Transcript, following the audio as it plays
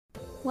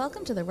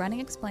Welcome to the Running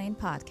Explained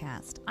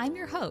podcast. I'm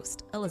your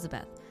host,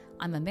 Elizabeth.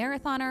 I'm a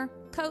marathoner,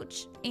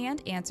 coach,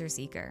 and answer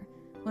seeker.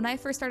 When I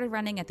first started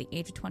running at the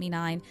age of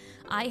 29,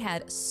 I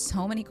had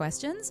so many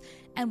questions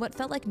and what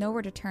felt like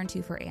nowhere to turn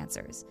to for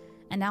answers.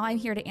 And now I'm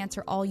here to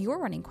answer all your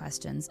running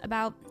questions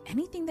about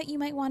anything that you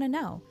might want to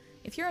know.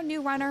 If you're a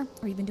new runner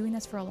or you've been doing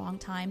this for a long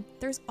time,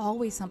 there's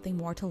always something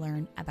more to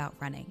learn about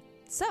running.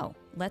 So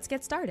let's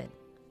get started.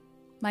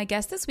 My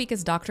guest this week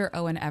is Dr.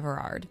 Eoin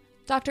Everard.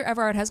 Dr.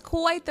 Everard has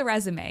quite the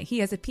resume. He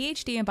has a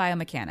PhD in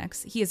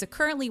biomechanics. He is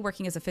currently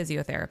working as a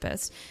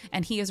physiotherapist,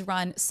 and he has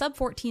run sub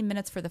 14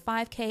 minutes for the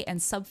 5K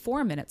and sub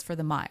 4 minutes for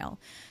the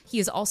mile. He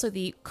is also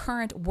the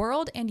current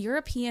world and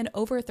European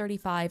over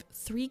 35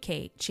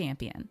 3K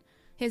champion.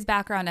 His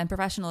background and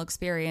professional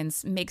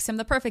experience makes him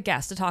the perfect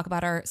guest to talk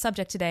about our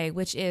subject today,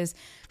 which is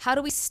how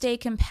do we stay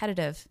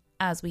competitive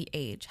as we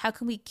age? How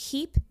can we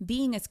keep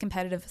being as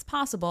competitive as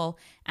possible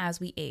as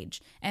we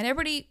age? And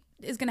everybody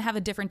is going to have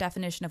a different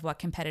definition of what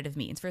competitive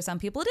means. For some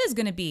people, it is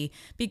going to be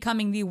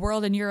becoming the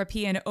world and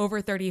European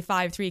over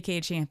 35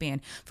 3K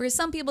champion. For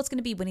some people, it's going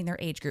to be winning their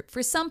age group.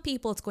 For some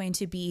people, it's going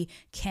to be,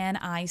 can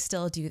I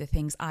still do the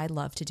things I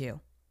love to do?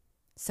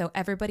 So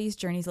everybody's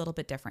journey is a little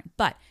bit different.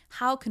 But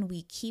how can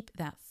we keep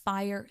that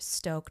fire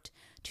stoked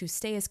to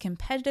stay as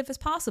competitive as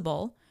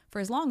possible for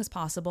as long as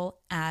possible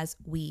as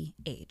we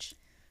age?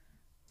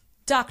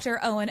 Dr.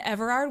 Eoin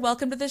Everard,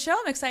 welcome to the show.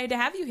 I'm excited to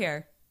have you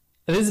here.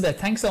 Elizabeth,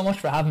 thanks so much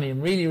for having me.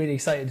 I'm really, really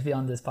excited to be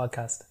on this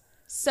podcast.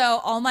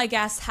 So all my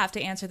guests have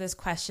to answer this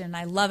question, and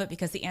I love it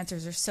because the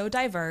answers are so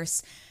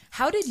diverse.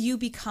 How did you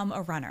become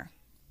a runner?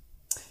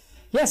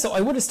 Yeah, so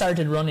I would have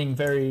started running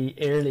very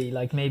early,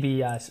 like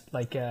maybe at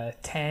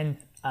 10,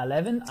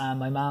 11.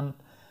 My mum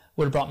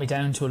would have brought me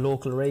down to a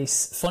local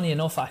race. Funny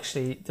enough,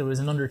 actually, there was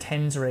an under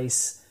 10s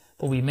race,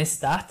 but we missed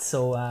that.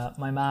 So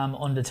my mum,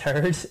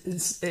 undeterred,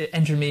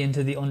 entered me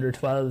into the under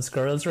 12s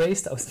girls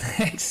race. That was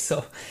next.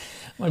 So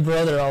my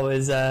brother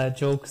always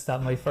jokes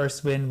that my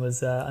first win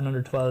was an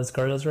under 12s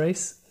girls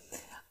race.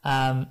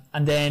 And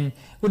then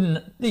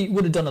he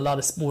would have done a lot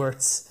of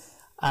sports.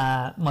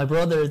 My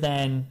brother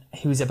then,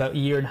 he was about a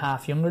year and a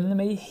half younger than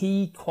me,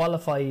 he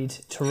qualified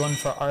to run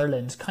for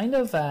Ireland, kind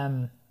of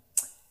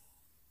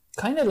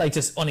like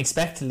just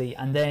unexpectedly,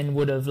 and then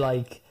would have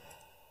like,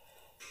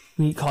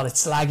 we call it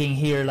slagging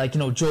here, like,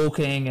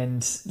 joking,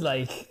 and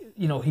like,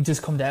 he'd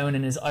just come down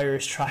in his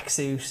Irish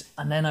tracksuit,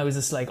 and then I was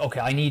just like,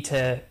 okay, I need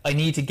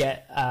to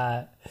get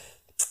an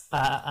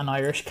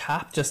Irish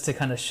cap just to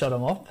kind of shut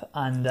him up.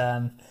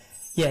 And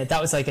yeah,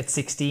 that was like at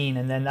 16,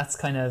 and then that's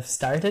kind of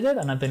started it,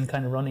 and I've been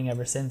kind of running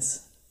ever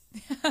since.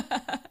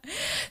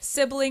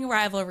 Sibling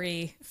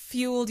rivalry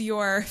fueled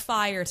your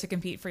fire to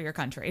compete for your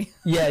country.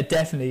 Yeah,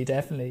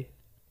 definitely.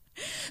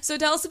 So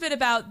tell us a bit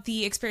about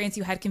the experience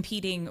you had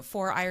competing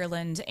for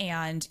Ireland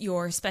and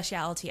your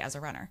speciality as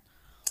a runner.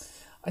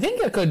 I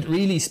think I could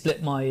really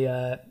split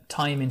my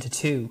time into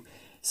two.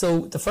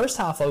 So the first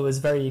half I was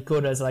very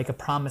good as like a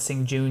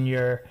promising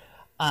junior.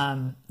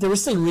 There were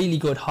still really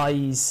good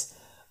highs,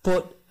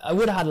 but I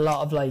would have had a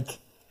lot of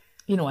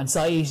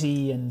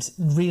anxiety and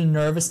real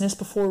nervousness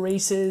before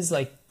races,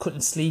 like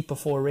couldn't sleep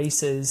before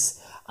races.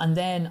 And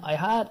then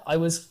I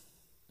was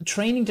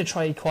training to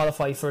try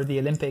qualify for the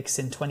Olympics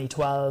in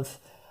 2012,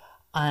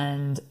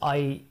 and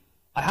I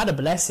had a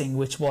blessing,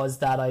 which was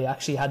that I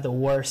actually had the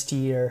worst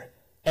year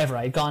ever.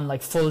 I'd gone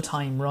like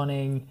full-time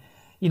running,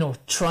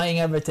 trying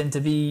everything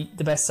to be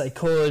the best I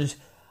could,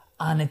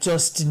 and it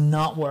just did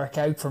not work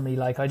out for me.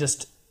 Like, I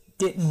just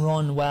didn't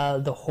run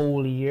well the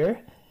whole year,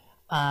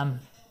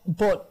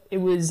 but it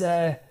was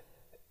a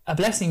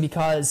blessing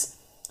because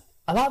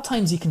a lot of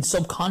times you can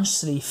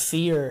subconsciously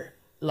fear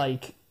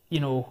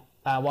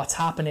what's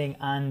happening,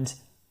 and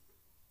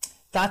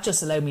that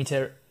just allowed me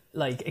to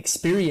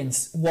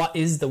experience what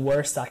is the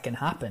worst that can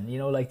happen,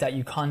 that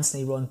you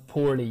constantly run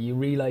poorly. You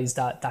realize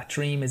that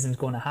dream isn't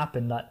going to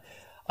happen, that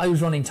I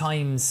was running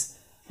times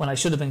when I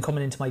should have been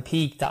coming into my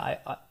peak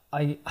that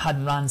I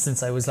hadn't ran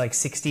since I was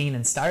 16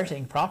 and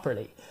starting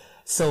properly.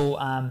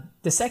 So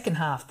the second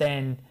half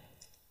then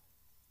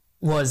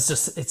was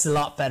just, it's a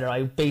lot better.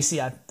 I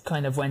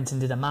kind of went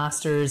and did a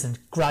master's and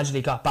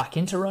gradually got back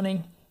into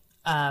running.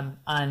 I've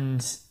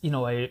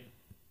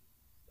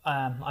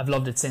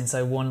loved it since.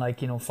 I won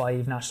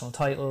 5 national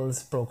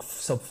titles, broke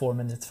sub 4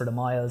 minutes for the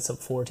mile, sub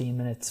 14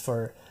 minutes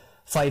for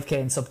 5K,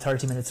 and sub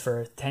 30 minutes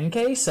for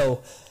 10K.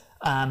 So,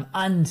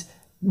 and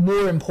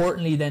more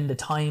importantly than the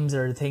times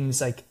are the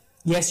things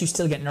yes, you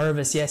still get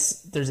nervous.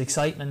 Yes, there's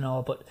excitement and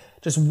all, but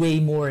just way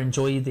more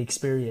enjoy the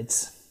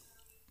experience.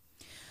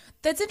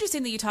 That's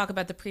interesting that you talk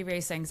about the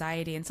pre-race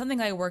anxiety, and something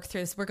I work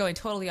through. We're going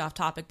totally off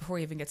topic before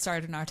we even get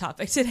started on our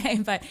topic today.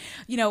 But,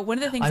 one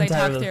of the things I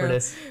talk through,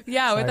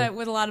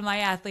 with a lot of my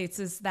athletes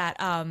is that,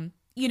 when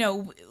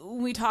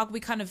we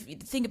kind of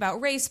think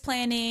about race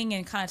planning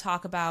and kind of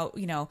talk about,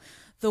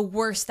 the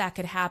worst that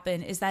could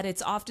happen is that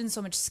it's often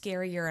so much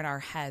scarier in our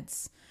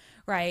heads.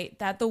 Right?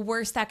 That the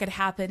worst that could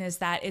happen is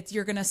that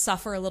you're going to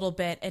suffer a little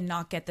bit and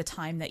not get the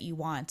time that you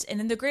want. And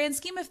in the grand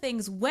scheme of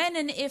things, when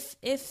and if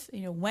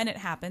when it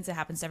happens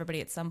to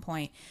everybody at some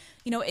point,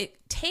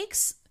 it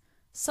takes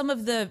some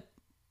of the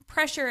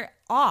pressure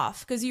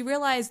off because you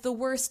realize the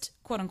worst,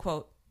 quote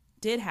unquote,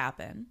 did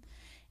happen.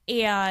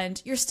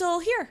 And you're still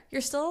here.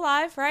 You're still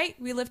alive, right?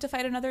 We live to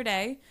fight another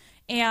day.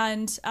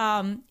 And,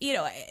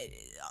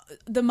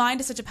 the mind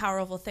is such a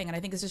powerful thing. And I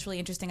think it's just really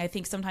interesting. I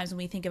think sometimes when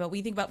we think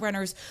about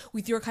runners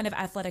with your kind of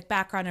athletic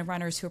background and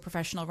runners who are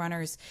professional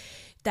runners,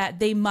 that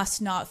they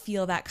must not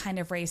feel that kind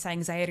of race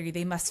anxiety.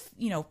 They must,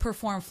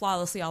 perform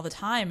flawlessly all the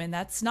time. And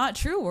that's not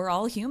true. We're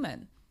all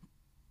human.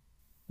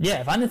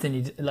 Yeah, if anything,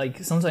 you'd,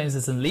 like, sometimes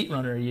as an elite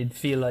runner, you'd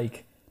feel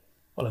like,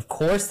 well, of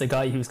course the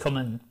guy who's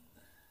coming,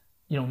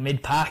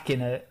 mid-pack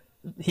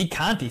he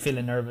can't be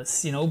feeling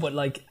nervous, but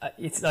like,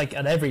 it's like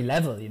at every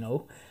level,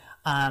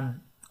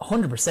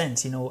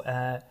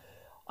 100%,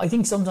 I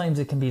think sometimes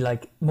it can be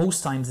like,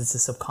 most times it's a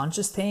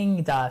subconscious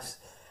thing that,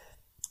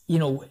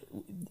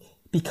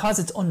 because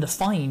it's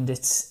undefined,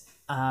 it's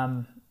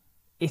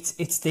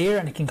there,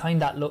 and it can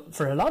kind of look,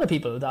 for a lot of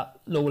people,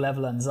 that low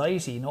level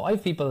anxiety. I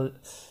have people,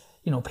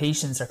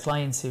 patients or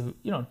clients who,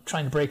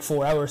 trying to break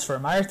 4 hours for a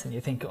marathon.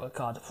 You think, oh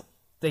God,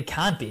 they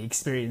can't be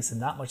experiencing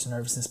that much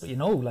nervousness, but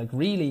like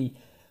really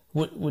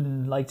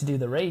wouldn't like to do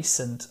the race.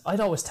 And I'd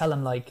always tell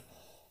them, like,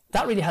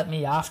 that really helped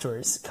me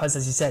afterwards, because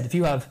as you said, if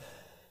you have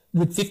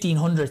with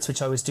 1500s,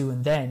 which I was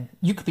doing then,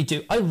 you could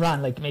be I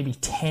ran like maybe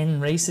 10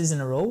 races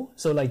in a row,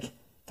 so like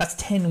that's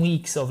 10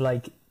 weeks of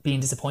like being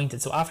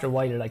disappointed. So after a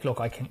while you're like, look,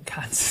 I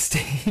can't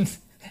sustain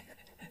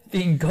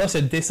being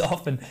gutted this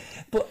often.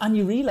 And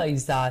you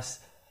realize that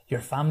your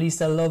family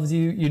still loves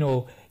you,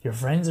 your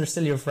friends are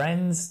still your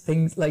friends,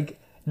 things like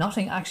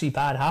nothing actually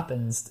bad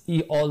happens,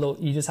 although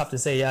you just have to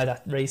say, yeah,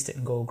 that race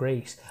didn't go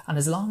great. And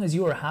as long as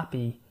you're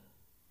happy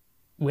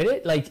with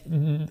it, like,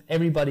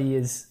 everybody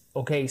is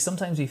okay.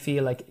 Sometimes we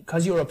feel like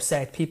because you're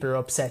upset, people are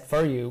upset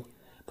for you,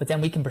 but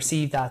then we can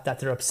perceive that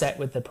they're upset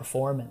with the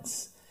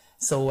performance.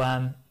 So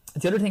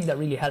the other thing that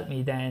really helped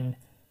me then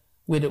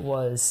with it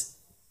was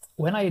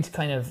when I had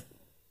kind of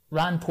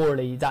ran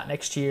poorly that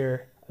next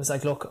year, I was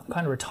like, look, I'm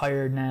kind of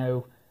retired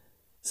now.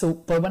 So,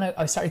 but when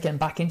I started getting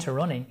back into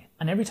running,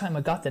 and every time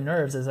I got the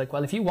nerves, I was like,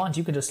 well, if you want,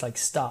 you could just like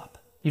stop.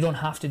 You don't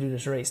have to do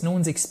this race. No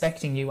one's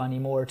expecting you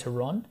anymore to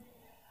run.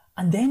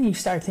 And then you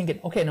start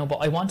thinking, okay, no, but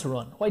I want to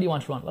run. Why do you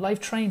want to run? Well,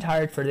 I've trained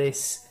hard for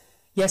this.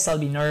 Yes, I'll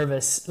be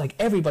nervous. Like,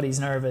 everybody's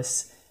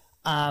nervous.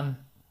 I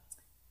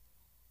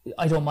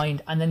don't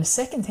mind. And then the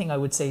second thing I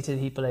would say to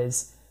people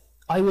is,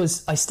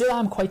 I still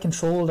am quite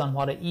controlled on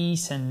what I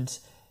eat and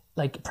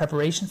like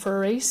preparation for a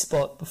race.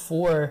 But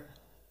before,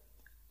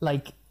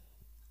 like,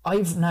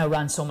 I've now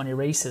ran so many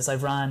races.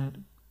 I've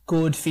ran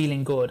good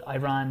feeling good. I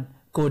ran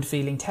good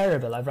feeling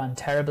terrible. I've ran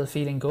terrible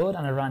feeling good,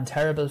 and I ran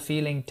terrible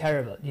feeling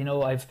terrible.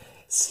 I've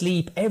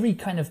sleep, every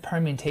kind of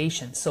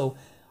permutation. So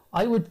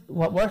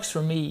what works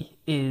for me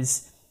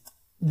is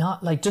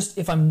not like, just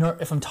if I'm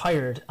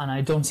tired and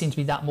I don't seem to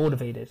be that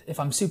motivated, if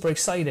I'm super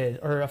excited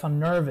or if I'm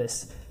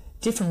nervous,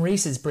 different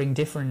races bring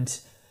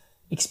different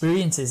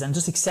experiences, and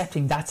just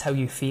accepting that's how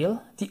you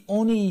feel. The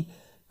only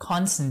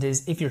constant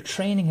is if your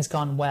training has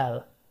gone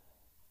well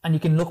and you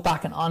can look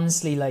back and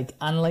honestly like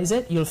analyze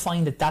it, you'll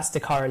find that that's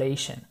the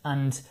correlation,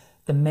 and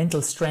the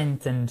mental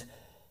strength and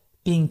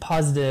being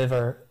positive,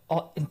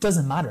 it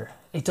doesn't matter.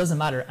 It doesn't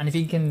matter. And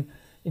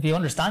if you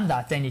understand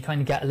that, then you kind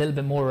of get a little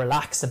bit more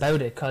relaxed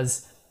about it,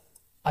 because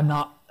I'm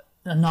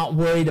not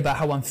worried about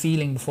how I'm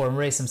feeling before I'm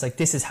racing. It's like,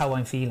 this is how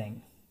I'm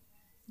feeling.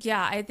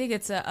 Yeah, I think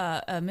it's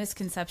a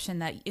misconception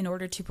that in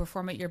order to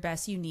perform at your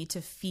best, you need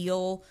to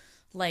feel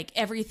like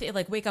everything,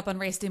 like wake up on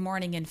race day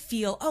morning and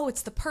feel, oh,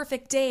 it's the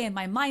perfect day and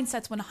my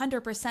mindset's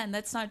 100%.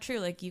 That's not true.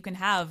 Like, you can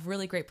have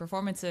really great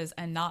performances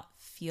and not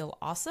feel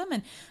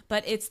awesome.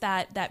 But it's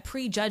that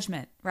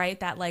prejudgment, right?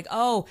 That like,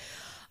 oh,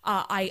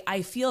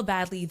 I feel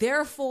badly,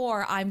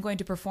 therefore I'm going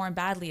to perform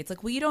badly. It's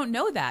like, well, you don't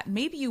know that.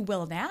 Maybe you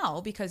will now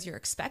because you're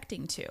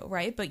expecting to,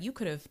 right? But you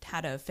could have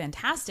had a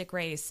fantastic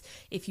race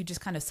if you just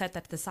kind of set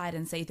that to the side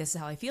and say, this is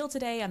how I feel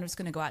today. I'm just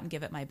going to go out and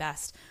give it my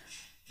best.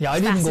 Yeah,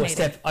 I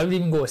would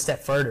even go a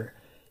step further.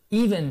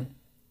 Even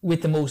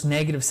with the most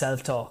negative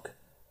self-talk,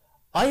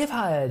 I have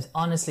had,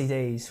 honestly,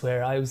 days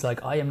where I was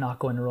like, I am not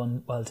going to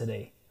run well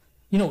today.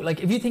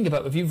 Like, if you think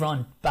about, if you've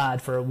run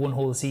bad for one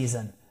whole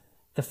season,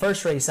 the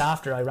first race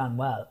after I ran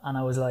well, and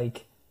I was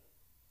like,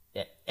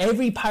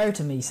 every part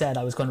of me said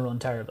I was going to run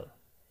terrible.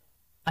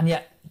 And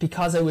yet,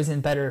 because I was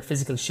in better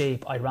physical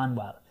shape, I ran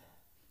well.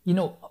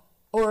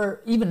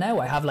 Or even now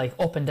I have like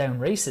up and down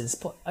races,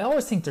 but I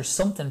always think there's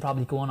something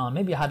probably going on.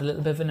 Maybe I had a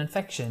little bit of an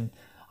infection.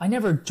 I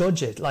never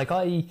judge it. Like,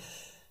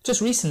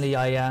 just recently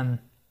I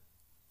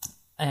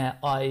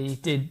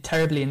did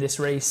terribly in this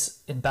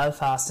race in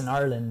Belfast in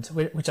Ireland,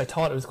 which I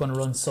thought I was going to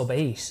run sub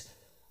 8.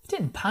 I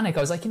didn't panic.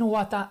 I was like, you know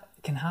what, that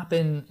can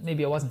happen.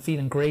 Maybe I wasn't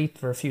feeling great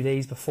for a few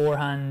days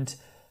beforehand,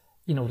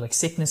 like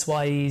sickness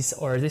wise,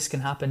 or this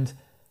can happen.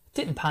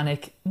 Didn't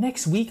panic.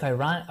 Next week I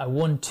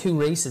won 2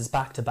 races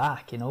back to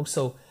back,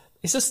 so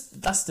it's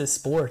just, that's the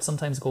sport.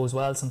 Sometimes it goes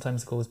well,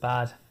 sometimes it goes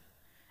bad.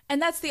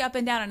 And that's the up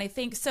and down. And I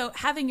think so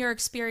having your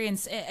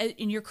experience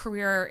in your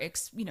career,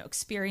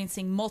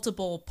 experiencing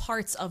multiple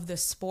parts of the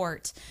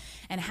sport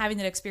and having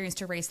that experience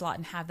to race a lot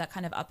and have that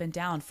kind of up and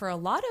down for a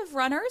lot of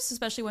runners,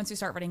 especially once you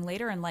start running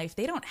later in life,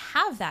 they don't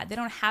have that. They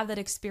don't have that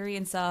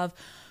experience of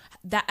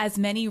that as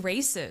many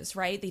races,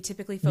 right? They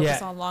typically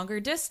focus on longer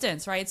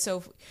distance, right?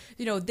 So,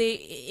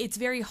 it's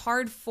very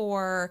hard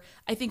for,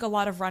 I think, a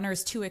lot of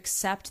runners to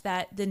accept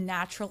that the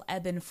natural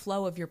ebb and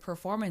flow of your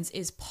performance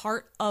is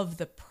part of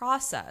the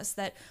process,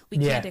 that we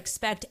can't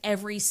expect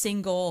every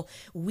single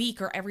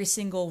week or every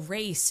single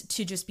race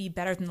to just be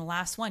better than the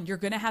last one. You're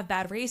going to have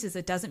bad races.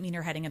 It doesn't mean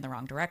you're heading in the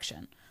wrong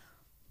direction.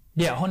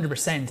 Yeah,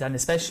 100%. And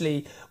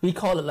especially, we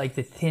call it like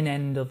the thin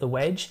end of the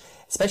wedge,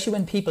 especially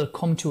when people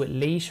come to it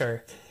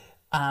later.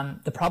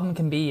 The problem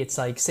can be, it's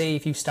like, say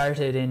if you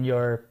started in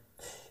your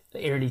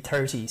early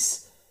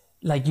 30s,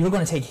 like you're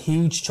going to take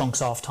huge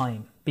chunks off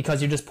time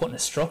because you're just putting a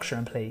structure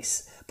in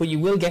place. But you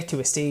will get to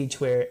a stage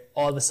where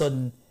all of a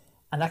sudden,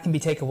 and that can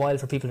take a while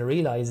for people to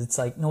realize, it's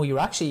like, no, you're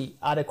actually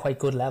at a quite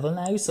good level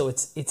now. So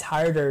it's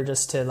harder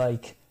just to,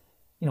 like,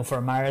 for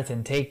a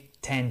marathon,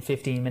 take 10,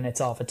 15 minutes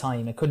off a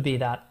time. It could be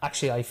that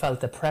actually I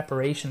felt the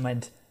preparation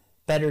went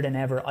better than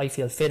ever. I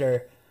feel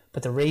fitter,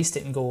 but the race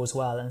didn't go as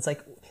well. And it's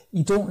like,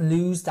 you don't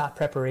lose that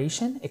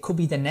preparation. It could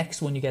be the next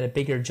one you get a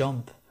bigger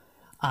jump.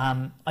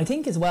 I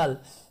think as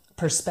well,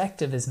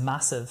 perspective is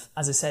massive.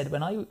 As I said,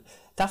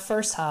 that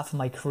first half of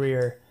my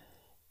career,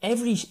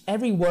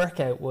 every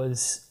workout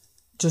was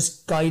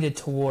just guided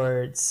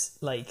towards,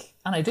 like,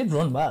 and I did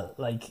run well,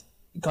 like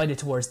guided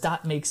towards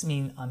that makes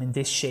me I'm in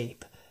this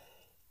shape.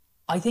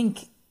 I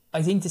think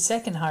the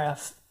second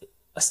half,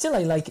 still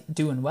I like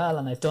doing well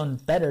and I've done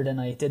better than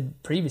I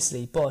did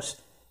previously, but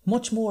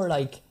much more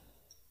like,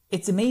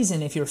 it's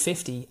amazing if you're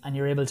 50 and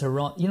you're able to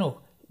run,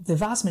 the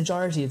vast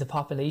majority of the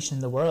population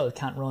in the world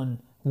can't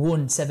run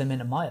 1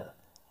 7-minute mile.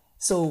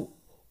 So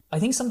I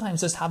think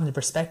sometimes just having the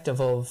perspective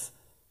of,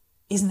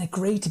 isn't it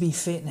great to be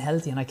fit and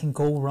healthy and I can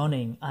go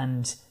running,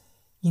 and,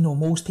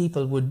 most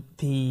people would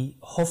be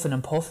huffing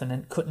and puffing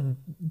and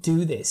couldn't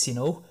do this,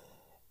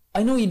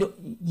 I know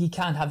you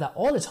can't have that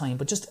all the time,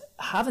 but just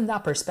having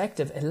that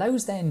perspective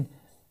allows then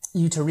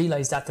you to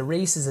realize that the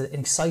race is an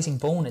exciting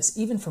bonus.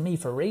 Even for me,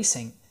 for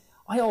racing,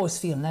 I always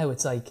feel now,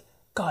 it's like,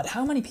 God,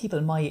 how many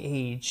people my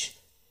age,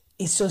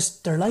 it's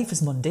just their life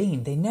is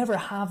mundane. They never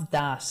have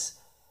that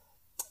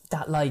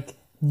like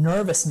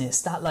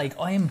nervousness, that like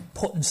I am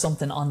putting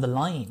something on the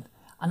line.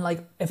 And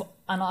like, as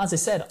I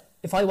said,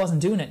 if I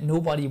wasn't doing it,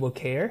 nobody would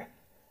care.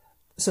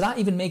 So that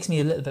even makes me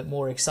a little bit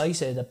more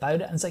excited about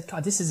it. And it's like,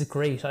 God, this is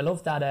great. I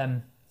love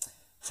that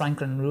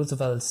Franklin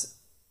Roosevelt's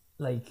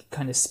like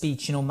kind of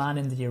speech, man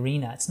in the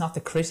arena. It's not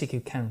the critic who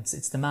counts.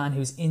 It's the man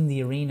who's in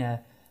the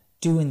arena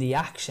doing the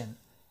action.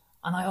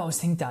 And I always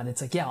think that it's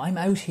like, yeah, I'm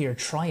out here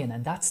trying,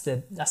 and that's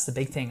the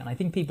big thing. And I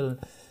think people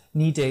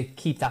need to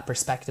keep that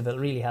perspective. It'll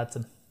really help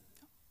them.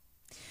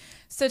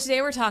 So today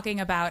we're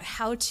talking about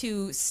how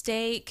to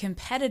stay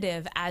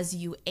competitive as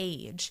you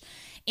age.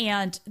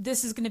 And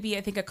this is going to be,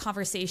 I think, a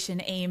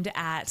conversation aimed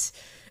at,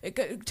 it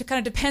kind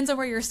of depends on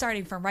where you're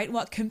starting from, right?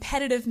 What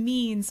competitive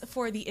means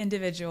for the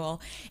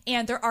individual.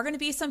 And there are going to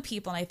be some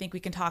people, and I think we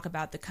can talk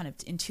about the kind of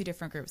in two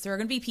different groups. There are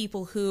going to be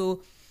people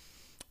who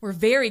were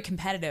very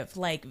competitive,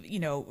 like,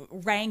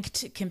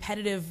 ranked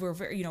competitive,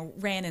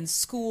 ran in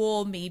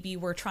school, maybe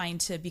were trying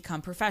to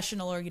become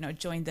professional or,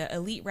 join the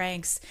elite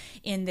ranks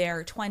in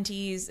their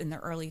 20s, in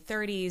their early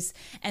 30s,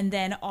 and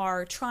then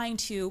are trying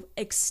to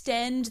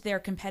extend their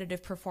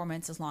competitive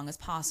performance as long as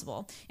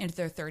possible into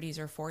their 30s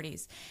or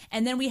 40s.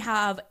 And then we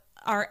have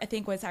our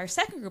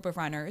second group of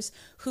runners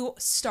who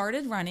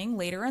started running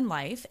later in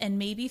life and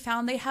maybe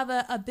found they have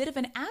a bit of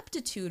an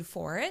aptitude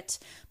for it,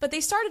 but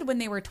they started when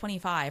they were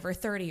 25 or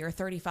 30 or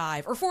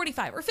 35 or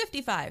 45 or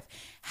 55.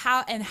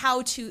 How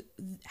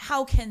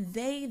can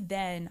they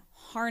then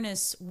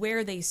harness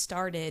where they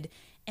started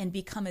and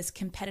become as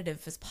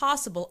competitive as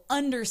possible,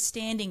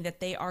 understanding that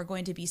they are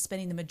going to be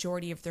spending the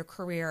majority of their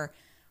career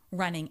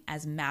running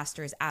as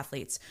masters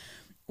athletes?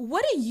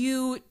 What do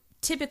you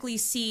typically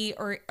see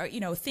or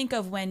think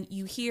of when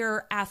you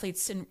hear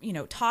athletes and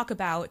talk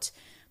about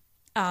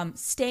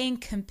staying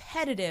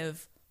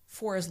competitive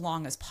for as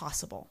long as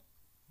possible?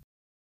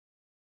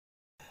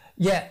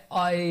 Yeah,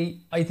 I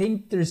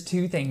think there's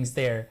two things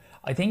there.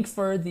 I think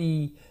for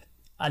the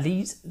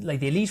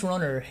elite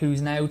runner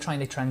who's now trying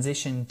to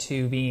transition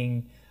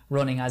to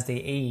running as they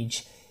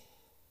age,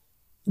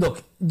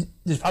 look,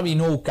 there's probably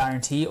no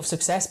guarantee of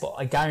success, but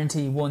I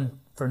guarantee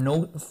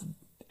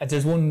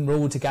there's one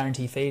road to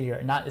guarantee failure,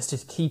 and that is to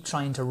keep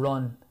trying to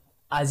run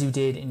as you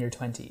did in your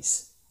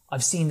 20s.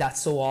 I've seen that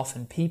so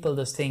often. People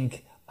just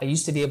think, I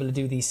used to be able to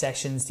do these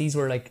sessions. These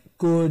were like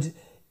good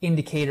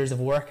indicators of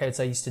workouts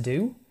I used to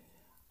do.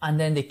 And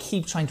then they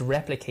keep trying to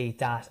replicate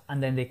that,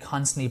 and then they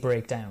constantly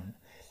break down.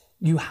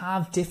 You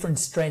have different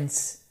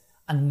strengths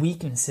and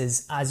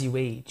weaknesses as you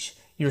age.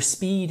 Your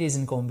speed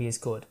isn't going to be as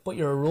good, but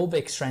your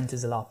aerobic strength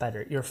is a lot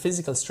better. Your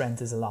physical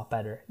strength is a lot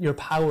better. Your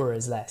power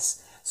is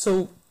less.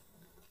 So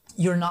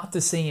you're not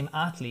the same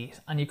athlete,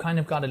 and you kind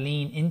of got to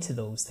lean into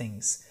those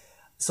things.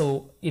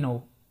 So,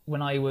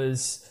 when I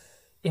was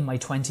in my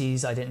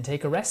 20s, I didn't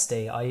take a rest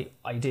day.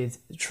 I did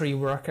 3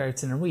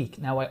 workouts in a week.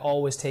 Now I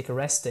always take a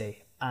rest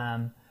day.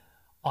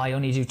 I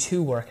only do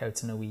 2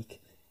 workouts in a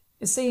week.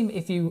 The same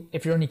if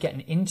you're only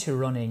getting into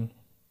running,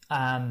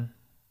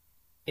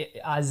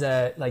 as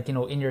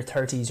in your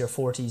 30s or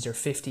 40s or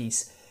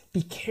 50s,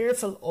 be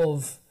careful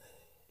of,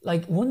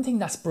 one thing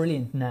that's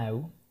brilliant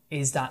now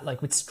is that,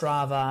 with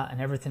Strava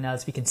and everything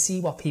else, we can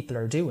see what people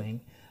are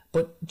doing.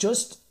 But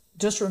just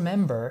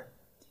remember,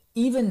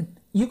 even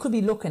you could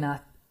be looking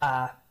at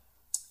a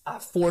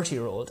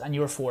 40-year-old and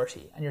you're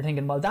 40 and you're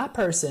thinking, well, that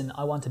person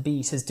I want to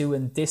beat is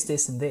doing this,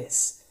 this and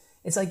this.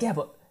 It's yeah,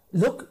 but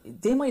look,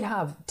 they might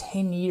have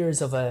 10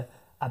 years of a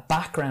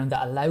background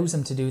that allows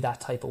them to do that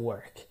type of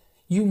work.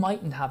 You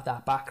mightn't have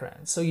that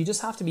background. So you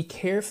just have to be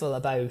careful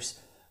about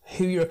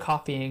who you're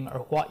copying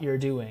or what you're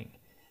doing.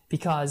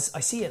 Because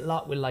I see it a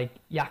lot with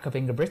Jakob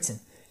Ingebrigtsen.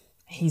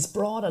 He's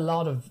brought a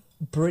lot of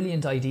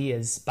brilliant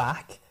ideas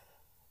back.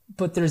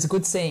 But there's a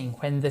good saying,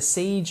 when the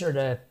sage or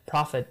the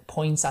prophet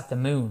points at the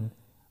moon,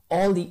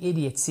 all the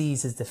idiot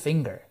sees is the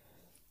finger.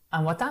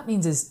 And what that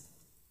means is,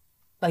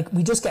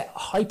 we just get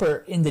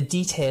hyper in the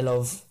detail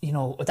of,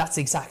 that's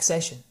the exact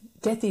session.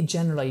 Get the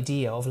general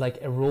idea of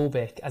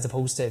aerobic as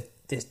opposed to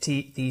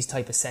these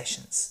type of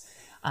sessions.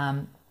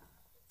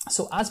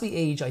 So as we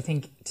age, I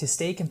think to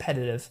stay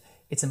competitive,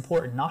 it's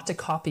important not to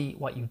copy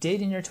what you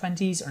did in your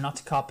 20s or not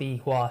to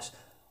copy what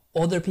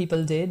other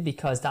people did,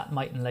 because that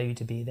mightn't allow you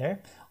to be there.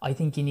 I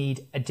think you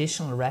need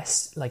additional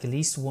rest, at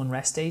least 1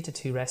 rest day to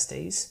 2 rest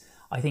days.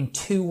 I think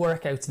 2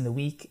 workouts in the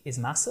week is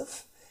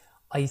massive.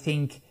 I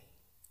think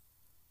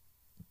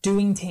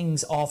doing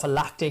things off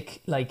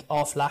lactic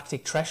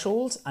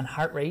thresholds and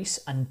heart rate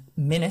and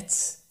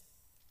minutes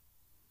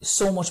is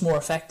so much more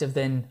effective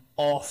than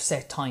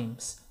offset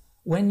times.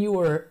 When you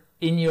were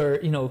in your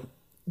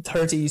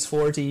 30s,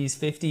 40s,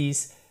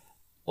 50s,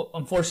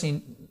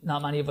 unfortunately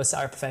not many of us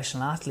are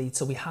professional athletes,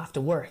 so we have to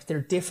work. There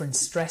are different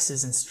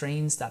stresses and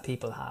strains that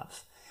people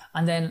have.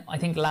 And then I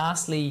think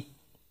lastly,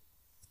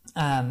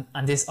 and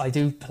this, I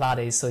do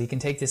Pilates, so you can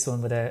take this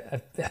one with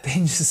a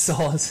pinch of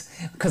salt,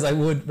 because I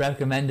would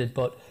recommend it,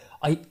 but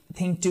I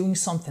think doing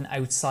something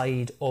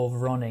outside of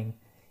running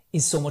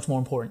is so much more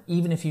important,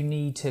 even if you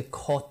need to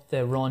cut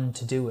the run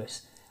to do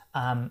it.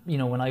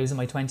 When I was in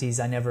my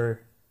 20s, I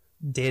never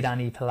did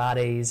any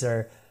Pilates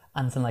or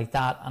anything like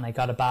that, and I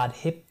got a bad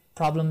hip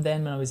problem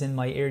then when I was in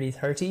my early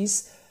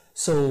 30s,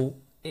 so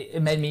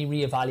it made me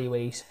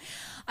reevaluate.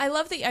 I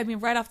love that.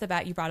 Right off the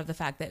bat, you brought up the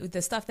fact that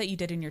the stuff that you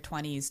did in your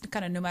 20s,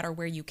 kind of no matter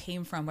where you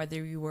came from,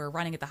 whether you were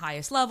running at the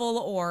highest level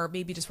or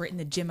maybe just were in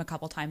the gym a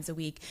couple times a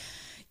week,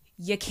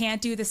 you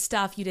can't do the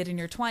stuff you did in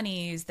your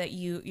 20s that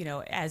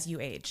as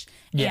you age.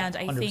 Yeah, and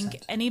I 100%.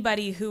 think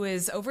anybody who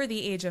is over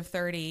the age of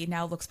 30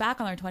 now looks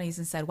back on their 20s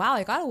and said, wow,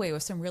 I got away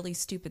with some really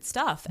stupid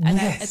stuff. And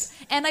yes.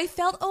 I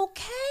felt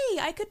okay.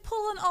 I could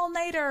pull an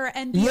all-nighter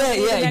and be the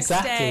next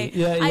exactly.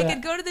 day. I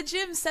could go to the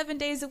gym 7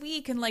 days a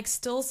week and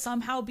still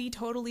somehow be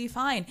totally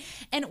fine.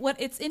 And what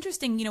it's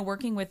interesting,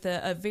 working with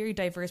a very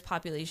diverse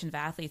population of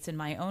athletes in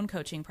my own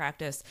coaching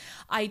practice,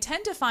 I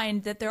tend to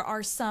find that there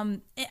are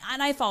some,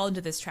 and I fall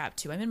into this trap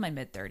too. I'm in my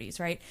mid-30s,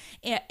 right?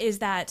 Is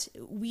that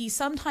we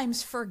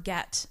sometimes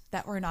forget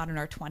that we're not in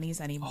our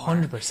 20s anymore.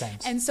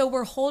 100%. And so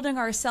we're holding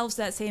ourselves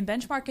to that same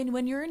benchmark. And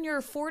when you're in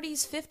your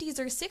 40s, 50s,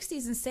 or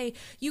 60s and say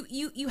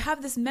you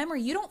have this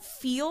memory, you don't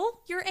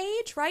feel your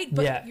age, right?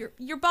 But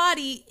your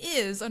body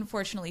is,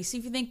 unfortunately. So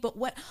if you think, but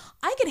what,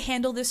 I can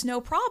handle this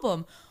no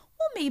problem.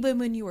 Well, maybe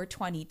when you were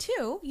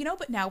 22,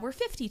 but now we're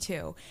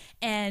 52.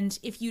 And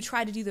if you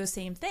try to do those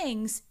same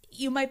things,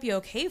 you might be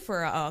okay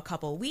for a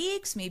couple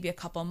weeks, maybe a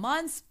couple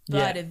months,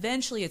 but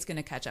eventually it's going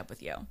to catch up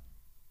with you.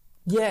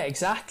 Yeah,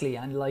 exactly.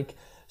 And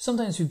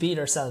sometimes we beat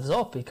ourselves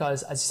up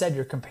because, as you said,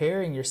 you're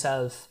comparing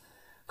yourself.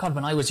 God,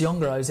 when I was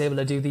younger, I was able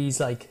to do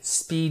these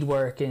speed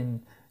work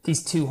in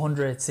these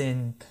 200s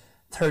in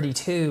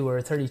 32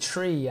 or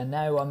 33, and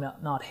now I'm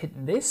not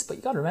hitting this. But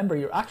you got to remember,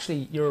 your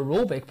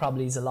aerobic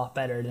probably is a lot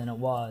better than it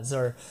was,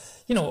 or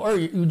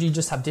you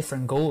just have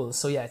different goals.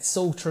 So yeah, it's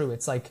so true.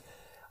 It's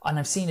and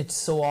I've seen it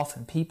so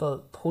often,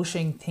 people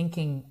pushing,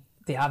 thinking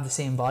they have the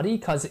same body,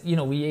 because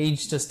we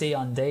age just day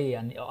on day,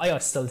 and I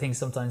still think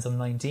sometimes I'm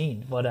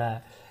 19,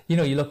 but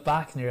you look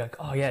back and you're like,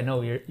 oh yeah,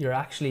 no, you're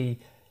actually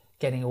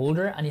getting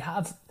older, and you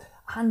have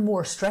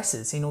more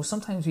stresses.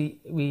 Sometimes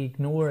we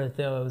ignore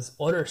those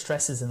other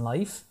stresses in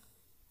life,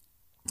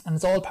 and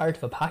it's all part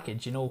of a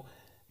package.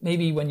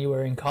 Maybe when you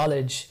were in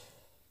college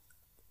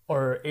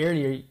or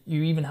earlier,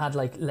 you even had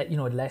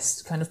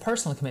less kind of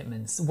personal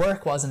commitments.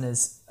 Work wasn't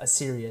as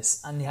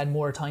serious, and you had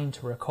more time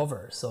to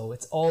recover. So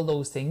it's all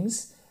those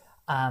things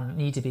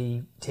need to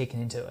be taken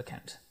into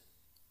account.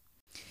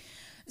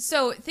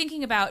 So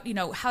thinking about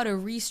how to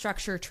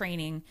restructure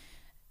training,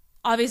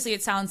 obviously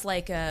it sounds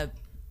like I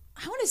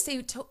want to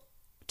say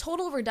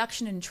total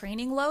reduction in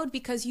training load,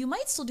 because you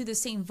might still do the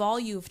same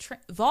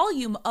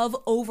volume of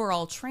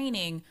overall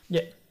training.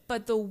 Yeah.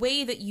 but the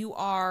way that you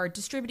are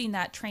distributing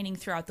that training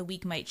throughout the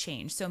week might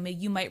change. So maybe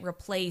you might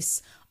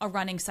replace a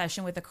running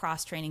session with a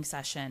cross training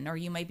session, or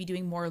you might be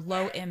doing more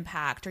low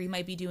impact, or you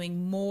might be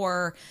doing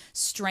more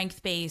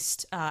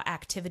strength-based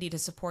activity to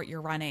support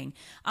your running.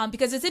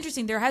 Because it's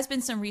interesting, there has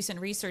been some recent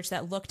research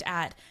that looked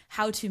at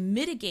how to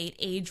mitigate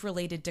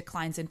age-related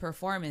declines in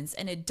performance.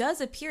 And it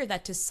does appear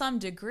that to some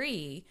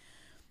degree,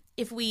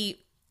 if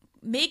we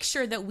make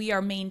sure that we are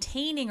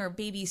maintaining or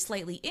maybe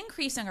slightly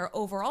increasing our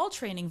overall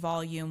training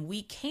volume,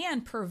 we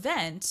can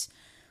prevent,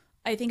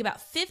 I think, about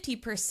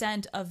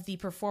 50% of the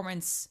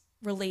performance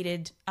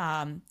related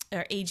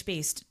or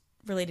age-based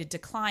related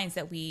declines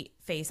that we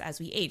face as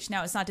we age.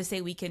 Now, it's not to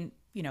say we can,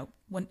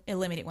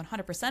 eliminate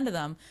 100% of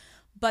them,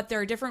 but there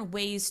are different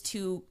ways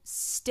to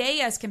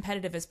stay as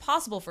competitive as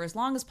possible for as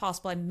long as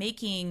possible and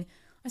making,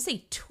 I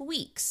say,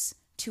 tweaks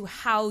to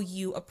how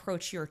you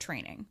approach your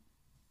training.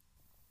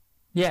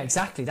 Yeah,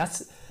 exactly.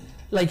 That's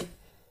like,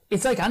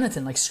 it's like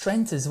anything, like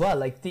strength as well.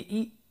 Like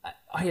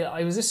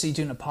I was actually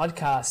doing a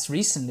podcast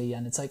recently,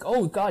 and it's like,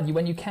 oh God,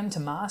 when you came to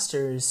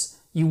Masters,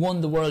 you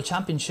won the World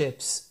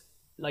Championships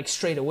like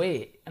straight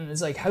away. And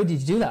it's like, how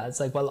did you do that? It's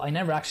like, well, I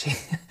never actually,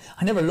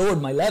 I never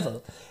lowered my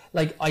level.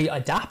 Like I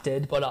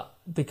adapted, but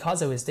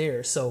because I was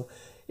there. So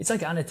it's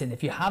like anything.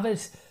 If you have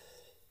it,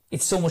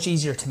 it's so much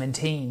easier to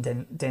maintain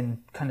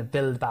than kind of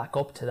build back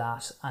up to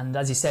that. And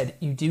as you said,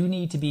 you do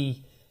need to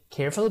be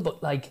careful,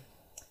 but like,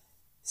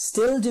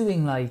 still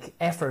doing like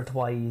effort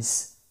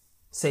wise,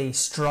 say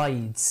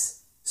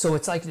strides. So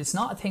it's like, it's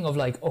not a thing of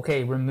like,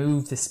 okay,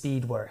 remove the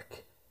speed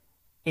work.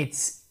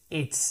 It's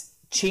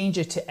change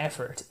it to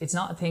effort. It's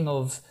not a thing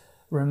of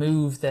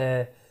remove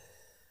the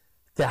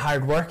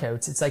hard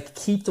workouts. It's like,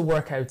 keep the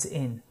workouts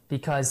in,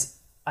 because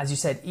as you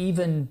said,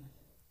 even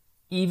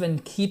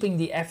keeping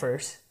the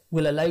effort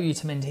will allow you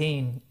to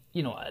maintain,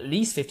 at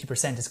least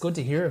 50%. It's good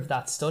to hear of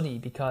that study,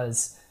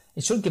 because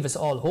it should give us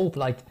all hope.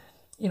 Like,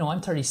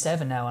 I'm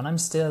 37 now and I'm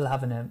still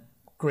having a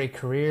great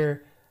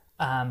career.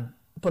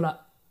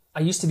 But I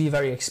used to be a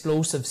very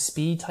explosive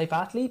speed type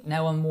athlete.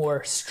 Now I'm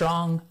more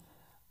strong.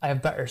 I'm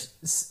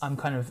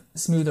kind of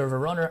smoother of a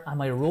runner, and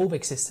my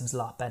aerobic system's a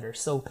lot better.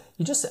 So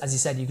you just, as you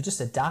said, you could just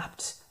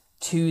adapt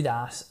to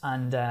that,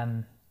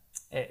 and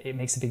it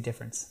makes a big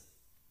difference.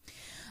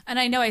 And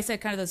I know I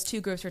said kind of those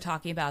two groups we're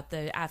talking about,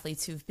 the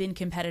athletes who've been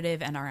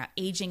competitive and are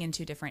aging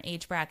into a different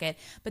age bracket.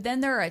 But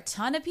then there are a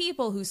ton of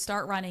people who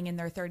start running in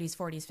their 30s,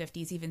 40s,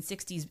 50s, even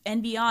 60s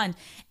and beyond.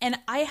 And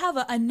I have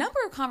a number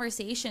of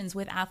conversations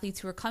with athletes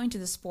who are coming to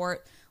the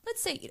sport.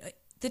 Let's say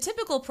the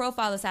typical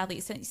profile of this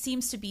athlete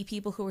seems to be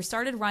people who were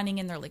started running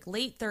in their like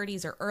late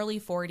 30s or early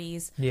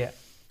 40s. Yeah.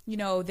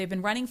 They've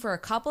been running for a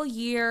couple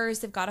years.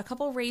 They've got a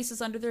couple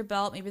races under their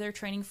belt. Maybe they're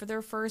training for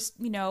their first,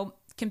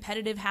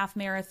 competitive half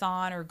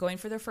marathon or going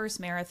for their first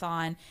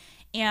marathon.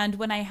 And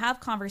when I have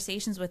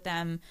conversations with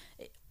them,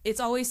 it's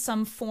always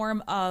some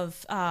form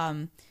of,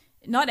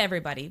 not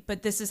everybody,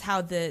 but this is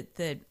how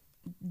the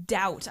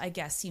doubt, I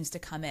guess, seems to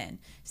come in.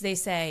 So they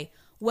say,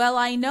 well,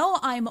 I know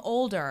I'm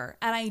older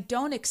and I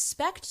don't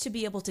expect to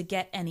be able to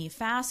get any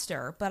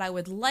faster, but I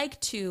would like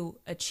to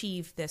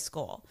achieve this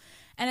goal.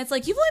 And it's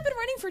like, you've only been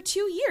running for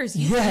 2 years.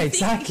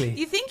 Exactly.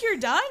 You think you're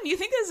done? You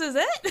think this is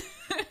it?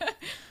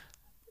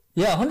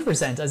 Yeah,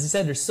 100%. As you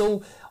said,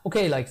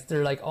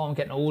 they're like, oh, I'm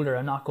getting older,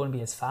 I'm not going to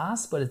be as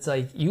fast. But it's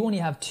like, you only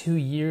have 2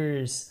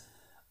 years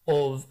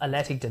of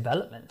athletic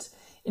development.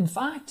 In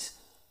fact,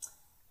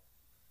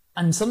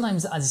 and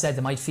sometimes, as I said,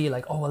 they might feel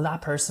like, oh, well,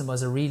 that person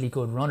was a really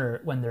good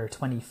runner when they're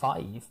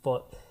 25.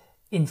 But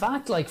in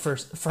fact, like for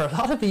a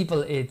lot of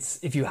people, it's,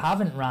 if you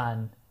haven't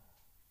ran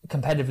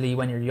competitively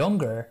when you're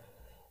younger,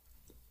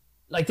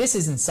 like, this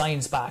isn't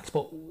science backed,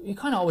 but you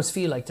kind of always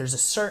feel like there's a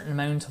certain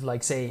amount of,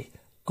 like, say,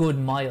 good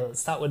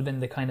miles. That would have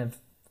been the kind of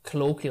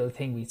colloquial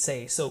thing we'd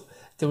say. So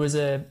there was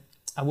a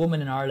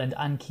woman in Ireland,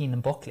 Anne Keenan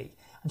Buckley,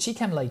 and she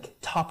came like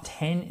top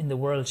 10 in the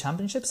World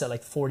Championships at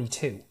like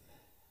 42.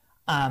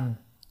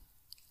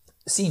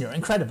 Senior,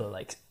 incredible,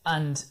 like.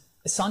 And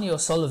Sonia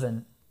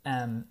O'Sullivan,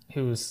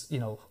 who's,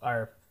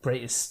 our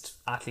greatest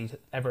athlete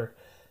ever,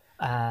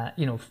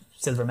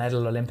 silver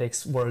medal,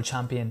 Olympics, world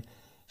champion,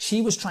 she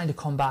was trying to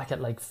come back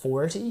at like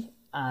 40,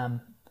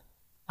 and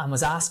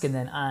was asking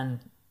then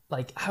Anne,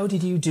 like, how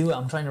did you do it?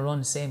 I'm trying to run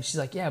the same. She's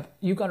like, yeah,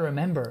 you got to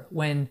remember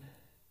when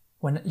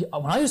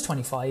I was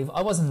 25,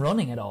 I wasn't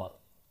running at all.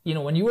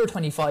 When you were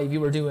 25, you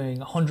were doing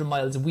 100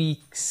 miles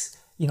weeks,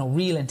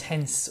 real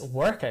intense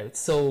workouts.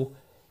 So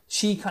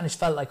she kind of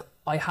felt like,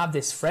 I have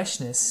this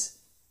freshness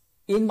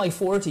in my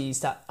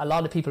 40s that a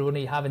lot of people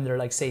wouldn't have in their,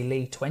 like, say,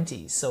 late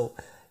 20s. So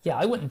yeah,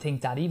 I wouldn't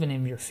think that even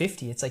in your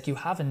 50, it's like you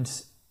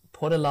haven't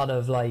put a lot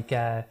of like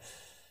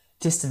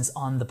distance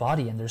on the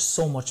body, and there's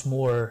so much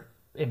more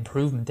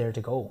improvement there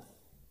to go.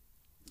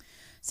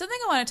 Something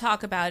I want to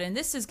talk about, and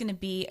this is going to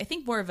be, I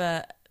think, more of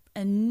a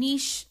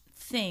niche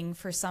thing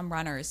for some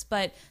runners,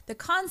 but the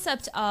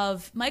concept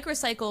of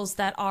microcycles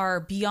that are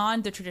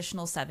beyond the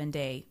traditional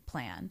 7-day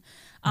plan.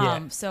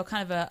 Yeah. So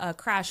kind of a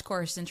crash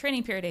course in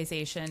training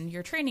periodization.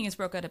 Your training is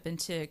broken up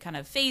into kind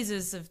of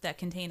phases that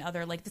contain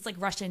other, like it's like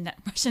Russian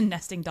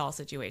nesting doll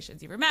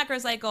situations. You have your macro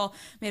cycle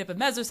made up of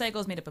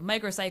mesocycles, made up of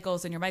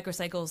microcycles, and your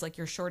microcycle is like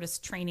your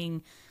shortest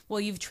training.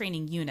 Well, you've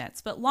training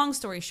units, but long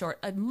story short,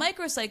 a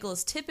microcycle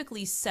is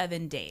typically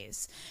 7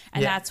 days,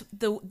 and that's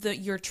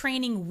your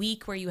training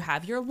week where you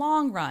have your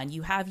long run,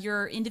 you have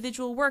your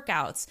individual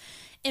workouts.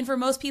 And for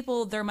most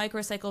people, their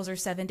microcycles are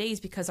 7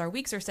 days because our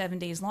weeks are 7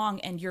 days long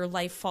and your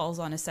life falls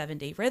on a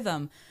 7-day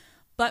rhythm.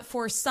 But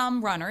for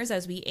some runners,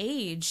 as we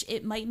age,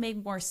 it might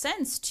make more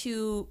sense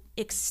to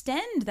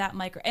extend that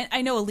micro. And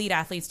I know elite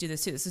athletes do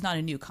this too. This is not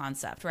a new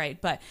concept,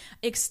 right? But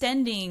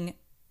extending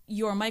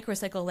your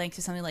microcycle length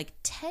to something like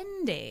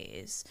 10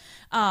 days.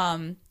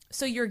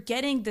 So you're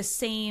getting the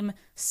same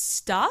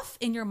stuff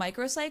in your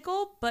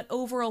microcycle, but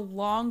over a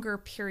longer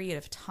period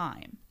of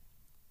time.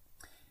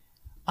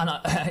 And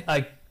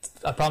I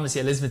promise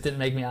you, Elizabeth didn't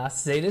make me ask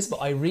to say this,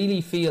 but I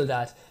really feel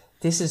that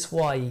this is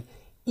why,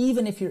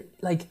 even if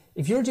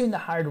you're doing the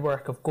hard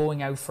work of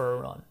going out for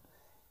a run,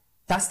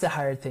 that's the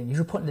hard thing.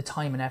 You're putting the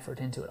time and effort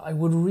into it. I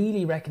would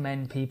really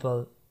recommend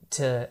people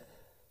to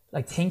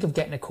think of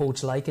getting a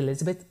coach like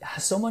Elizabeth,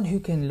 someone who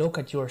can look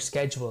at your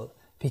schedule,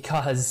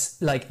 because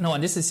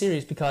and this is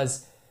serious,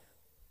 because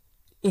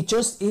it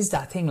just is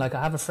that thing. Like,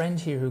 I have a friend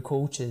here who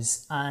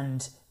coaches,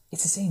 and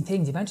it's the same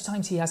thing. The amount of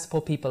times he has to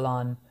put people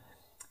on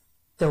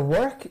their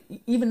work,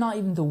 not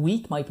even the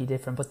week might be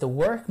different, but the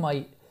work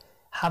might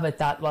have it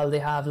that, well, they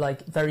have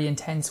very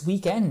intense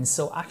weekends,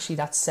 so actually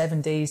that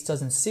 7 days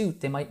doesn't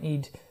suit. They might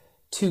need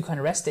 2 kind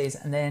of rest days,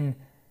 and then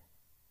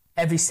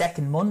every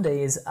second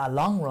Monday is a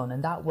long run,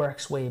 and that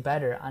works way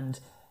better. And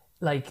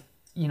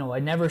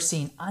I've never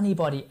seen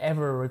anybody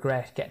ever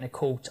regret getting a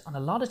coach. And a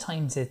lot of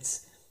times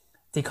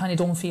they kind of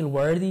don't feel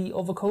worthy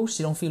of a coach.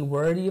 They don't feel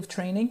worthy of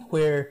training,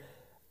 where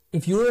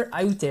if you're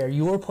out there,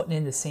 you're putting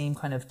in the same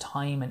kind of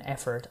time and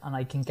effort, and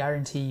I can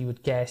guarantee you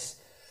would get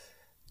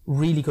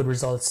really good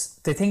results.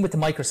 The thing with the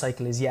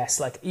microcycle is, yes,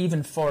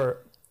 even for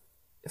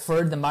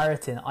the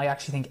marathon, I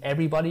actually think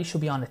everybody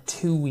should be on a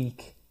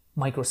 2-week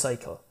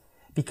microcycle,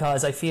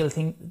 because I feel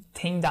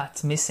thing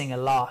that's missing a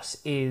lot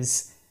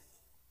is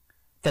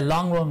the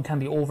long run can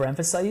be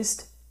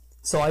overemphasized.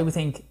 So I would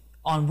think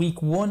on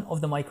week 1 of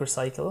the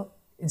microcycle,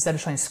 instead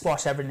of trying to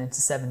squash everything into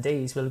 7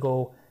 days, we'll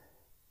go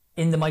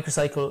in the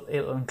microcycle.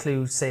 It'll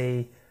include,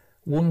 say,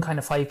 1 kind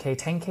of 5k,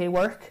 10k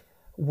work,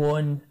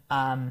 one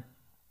long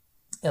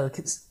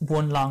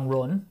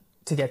run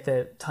to get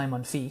the time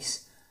on feet,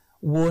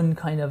 1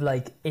 kind of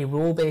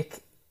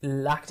aerobic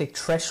lactic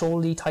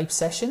thresholdy type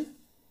session,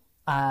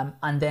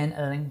 and then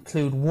it'll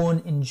include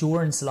 1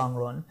 endurance long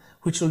run,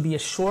 which will be a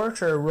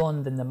shorter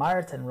run than the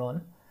marathon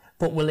run,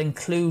 but will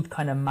include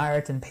kind of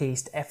marathon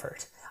paced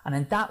effort. And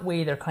in that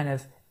way, they're kind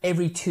of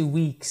every 2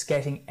 weeks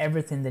getting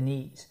everything they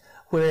need.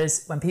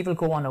 Whereas when people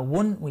go on a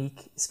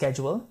 1-week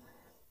schedule,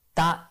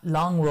 that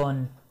long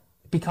run,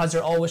 because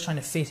they're always trying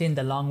to fit in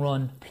the long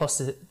run plus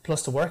the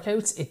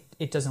workouts,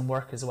 it doesn't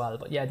work as well.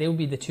 But yeah, they would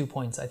be the 2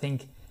 points. I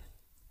think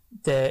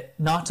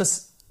not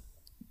just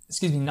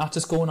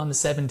going on the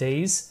 7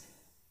 days,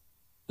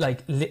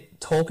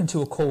 talking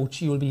to a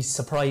coach, you will be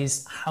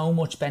surprised how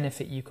much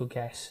benefit you could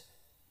get.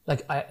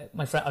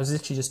 My friend, I was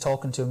literally just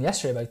talking to him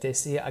yesterday about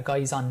this. A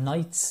guy's on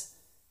nights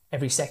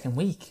every second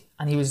week,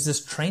 and he was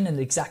just training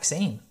the exact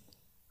same.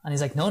 And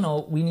he's like,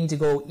 no, we need to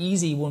go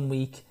easy 1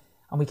 week,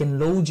 and we can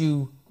load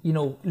you,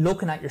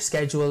 looking at your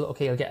schedule.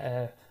 Okay, I'll get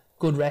a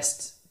good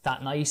rest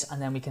that night, and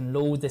then we can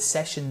load the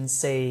sessions,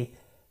 say,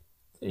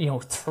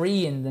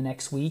 3 in the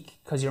next week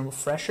because you're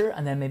fresher,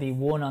 and then maybe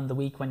 1 on the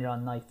week when you're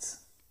on nights.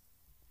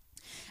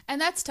 And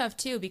that's tough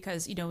too,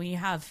 because, when you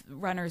have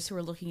runners who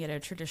are looking at a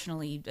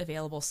traditionally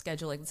available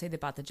schedule, like let's say they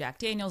bought the Jack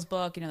Daniels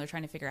book, they're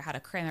trying to figure out how to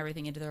cram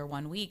everything into their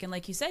 1 week. And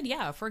like you said,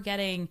 yeah, if we're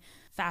getting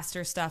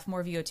faster stuff,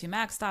 more VO2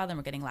 max style, then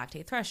we're getting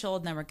lactate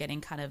threshold, and then we're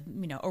getting kind of,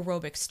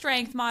 aerobic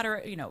strength,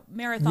 moderate,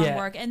 marathon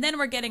work, and then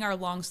we're getting our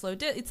long, slow,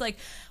 it's like,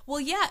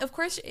 well, yeah, of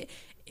course,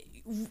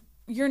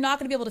 you're not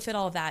going to be able to fit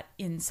all of that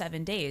in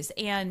 7 days.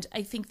 And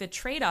I think the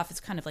trade-off is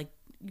kind of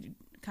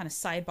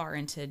sidebar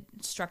into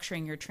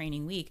structuring your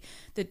training week.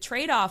 The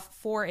trade-off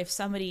for if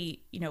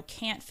somebody,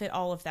 can't fit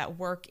all of that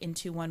work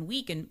into 1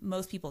 week, and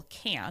most people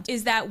can't,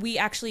 is that we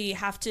actually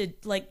have to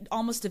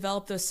almost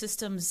develop those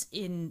systems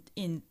in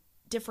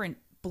different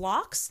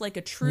blocks, like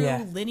a true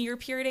linear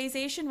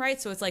periodization,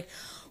 right? So it's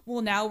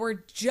well, now we're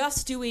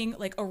just doing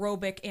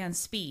aerobic and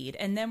speed,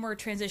 and then we're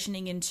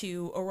transitioning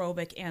into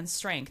aerobic and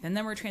strength, and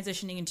then we're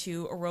transitioning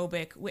into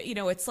aerobic,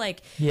 it's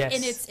yes.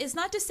 And it's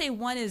not to say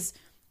one is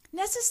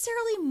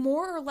necessarily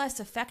more or less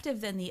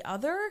effective than the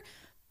other,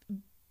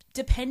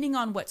 depending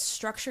on what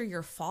structure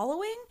you're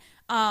following.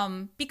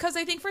 Because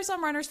I think for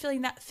some runners,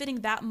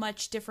 fitting that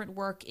much different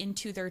work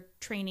into their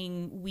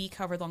training week,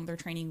 however long their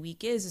training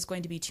week is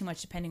going to be too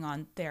much depending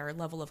on their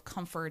level of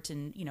comfort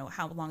and, you know,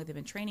 how long they've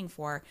been training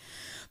for.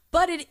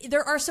 But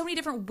there are so many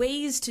different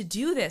ways to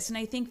do this. And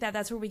I think that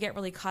that's where we get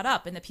really caught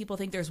up, and that people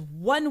think there's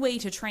one way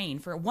to train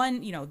for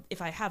one, you know,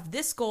 if I have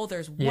this goal,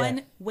 there's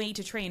one way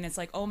to train. It's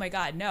like, oh my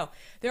God, no,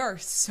 there are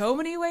so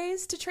many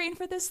ways to train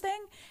for this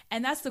thing.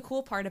 And that's the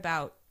cool part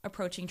about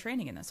approaching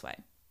training in this way.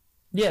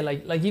 Yeah,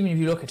 like even if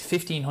you look at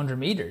 1,500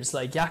 meters,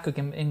 like Jakob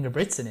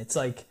Ingebrigtsen, it's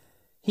like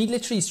he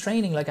literally is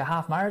training like a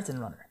half marathon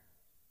runner.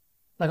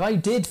 Like I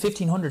did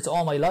 1,500s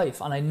all my life,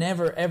 and I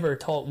never ever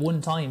thought one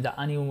time that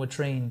anyone would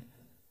train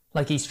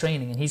like he's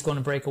training, and he's going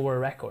to break a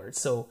world record.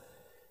 So,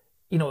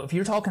 you know, if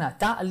you're talking at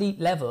that elite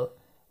level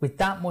with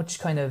that much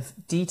kind of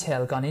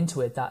detail gone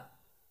into it, that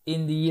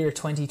in the year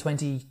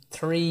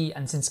 2023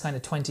 and since kind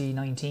of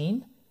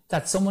 2019,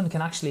 that someone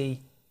can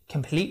actually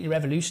completely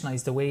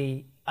revolutionize the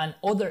way. And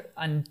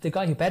the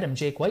guy who bet him,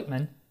 Jake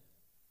Whiteman,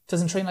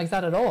 doesn't train like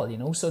that at all, you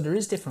know. So there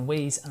is different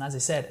ways, and as I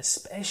said,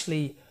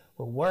 especially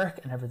with work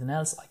and everything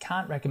else, I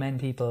can't recommend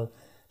people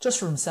just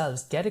for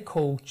themselves get a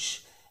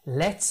coach,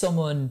 let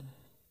someone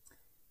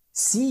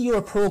see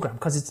your program,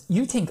 because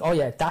you think, oh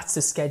yeah, that's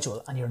the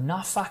schedule, and you're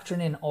not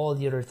factoring in all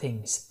the other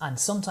things. And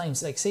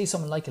sometimes, like say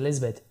someone like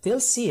Elizabeth, they'll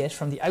see it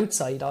from the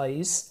outside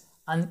eyes,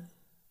 and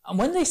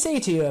when they say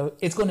to you,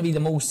 it's going to be the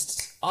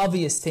most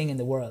obvious thing in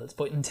the world,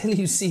 but until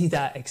you see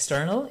that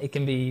external, it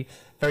can be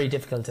very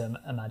difficult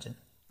to imagine.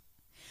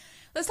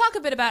 Let's talk a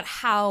bit about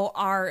how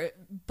our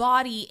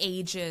body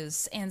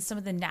ages and some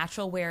of the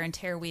natural wear and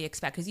tear we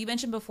expect. Because you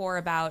mentioned before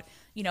about,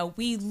 you know,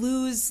 we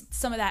lose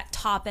some of that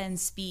top end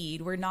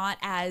speed. We're not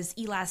as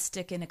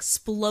elastic and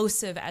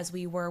explosive as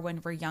we were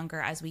when we're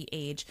younger as we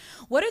age.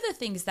 What are the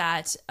things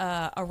that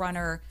a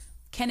runner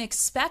can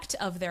expect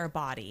of their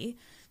body,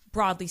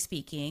 broadly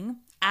speaking,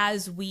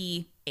 as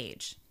we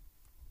age?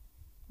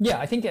 Yeah,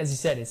 I think, as you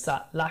said, it's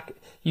that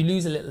you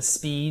lose a little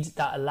speed,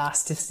 that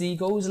elasticity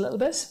goes a little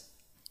bit.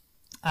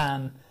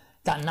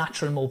 That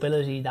natural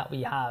mobility that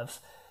we have,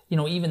 you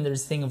know, even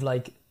there's a thing of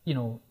like, you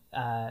know,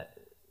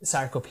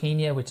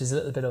 sarcopenia, which is a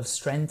little bit of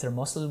strength or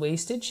muscle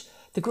wastage.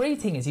 The great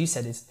thing, as you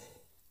said, is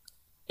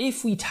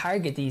if we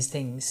target these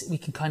things, we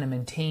can kind of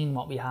maintain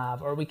what we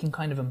have, or we can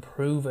kind of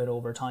improve it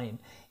over time.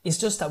 It's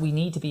just that we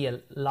need to be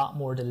a lot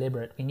more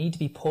deliberate. We need to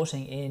be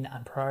putting in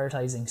and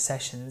prioritizing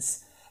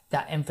sessions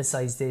that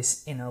emphasize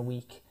this in our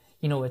week.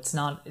 You know, it's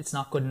not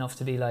good enough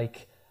to be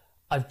like,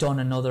 I've done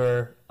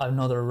another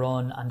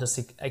run and just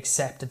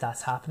accept that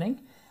that's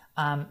happening.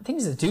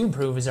 Things that do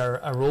improve is our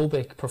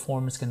aerobic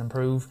performance can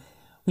improve.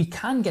 We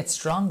can get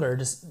stronger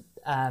just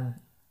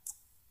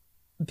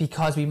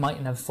because we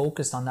mightn't have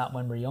focused on that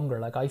when we're younger.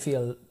 Like I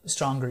feel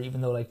stronger even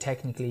though like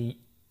technically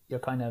you're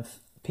kind of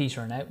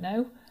petering out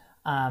now.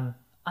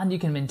 And you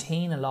can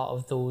maintain a lot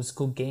of those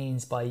good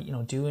gains by, you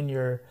know, doing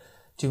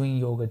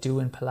yoga,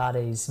 doing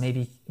Pilates,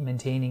 maybe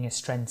maintaining a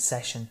strength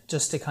session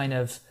just to kind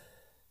of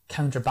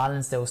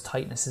counterbalance those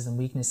tightnesses and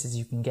weaknesses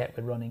you can get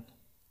with running.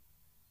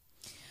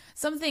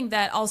 Something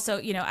that also,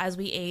 you know, as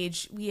we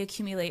age, we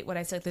accumulate what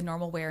I said, the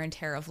normal wear and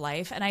tear of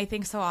life. And I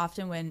think so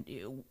often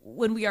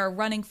when we are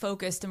running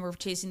focused and we're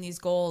chasing these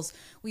goals,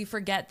 we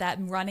forget that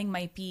running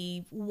might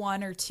be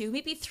 1 or 2,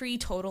 maybe 3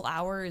 total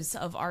hours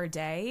of our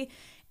day.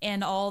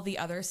 And all the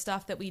other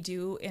stuff that we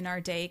do in our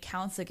day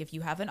counts. Like if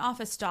you have an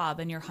office job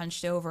and you're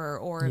hunched over,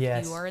 or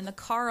if you are in the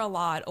car a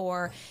lot,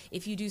 or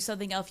if you do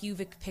something else,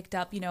 you've picked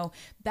up, you know,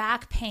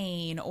 back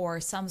pain or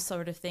some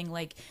sort of thing.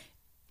 Like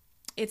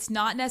it's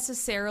not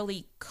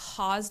necessarily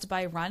caused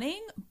by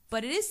running,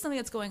 but it is something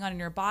that's going on in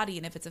your body.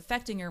 And if it's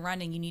affecting your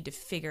running, you need to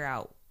figure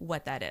out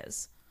what that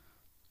is.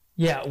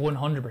 Yeah,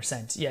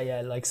 100%.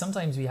 Yeah. Like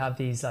sometimes we have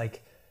these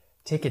like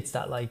tickets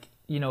that like,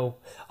 you know,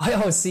 I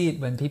always see it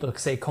when people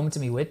say, come to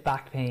me with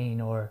back pain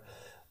or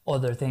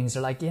other things.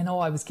 They're like, you know,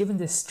 I was given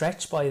this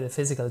stretch by the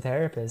physical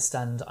therapist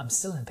and I'm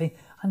still in pain.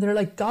 And they're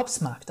like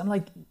gobsmacked. I'm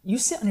like, you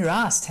sit on your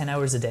ass 10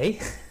 hours a day.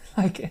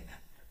 Like,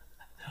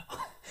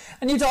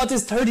 and you thought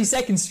this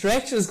 30-second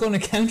stretch was going to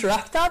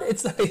counteract that?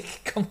 It's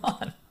like, come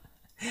on.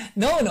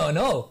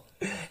 No.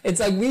 It's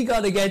like, we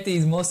got to get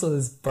these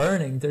muscles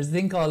burning. There's a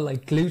thing called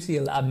like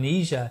gluteal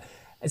amnesia.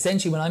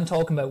 Essentially, when I'm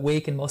talking about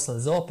waking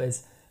muscles up,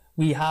 is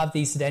we have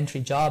these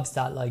sedentary jobs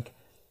that like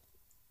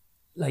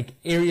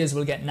areas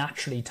will get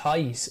naturally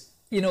tight,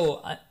 you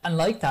know, and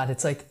like that,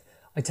 it's like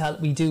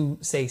we do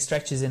say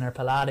stretches in our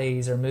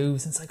Pilates or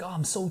moves, and it's like, oh,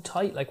 I'm so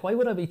tight. Like, why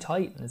would I be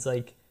tight? And it's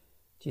like,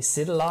 do you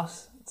sit a lot?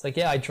 It's like,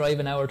 yeah, I drive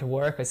an hour to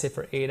work. I sit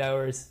for 8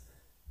 hours.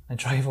 I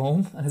drive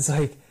home, and it's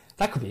like,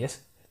 that could be it.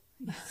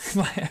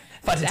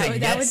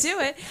 That would do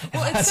it.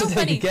 Well, it's so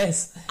funny.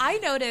 I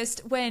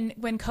noticed when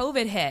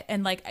COVID hit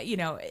and like, you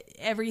know,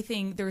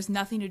 everything, there was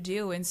nothing to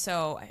do. And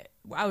so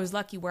I was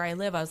lucky where I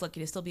live. I was lucky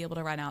to still be able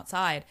to run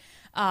outside.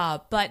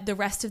 But the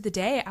rest of the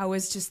day, I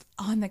was just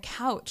on the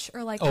couch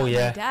or like on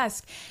my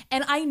desk.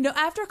 And I know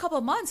after a couple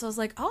of months, I was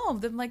like,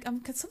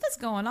 something's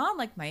going on,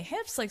 like my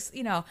hips, like,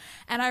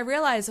 and I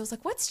realized I was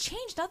like, what's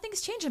changed?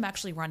 Nothing's changed. I'm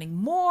actually running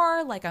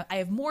more. Like I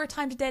have more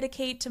time to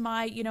dedicate to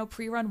my,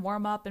 pre-run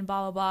warm up and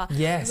blah, blah, blah.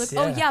 Yes.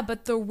 I was like,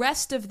 but the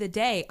rest of the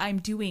day I'm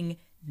doing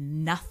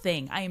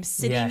nothing. I am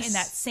sitting in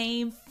that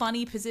same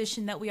funny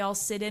position that we all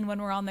sit in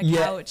when we're on the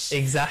couch.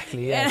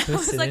 Exactly. Yeah. And I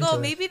was like,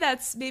 maybe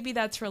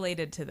that's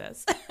related to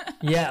this.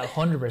 Yeah,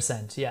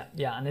 100%.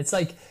 Yeah. And it's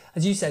like,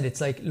 as you said,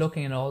 it's like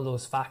looking at all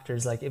those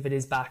factors. Like if it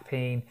is back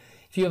pain,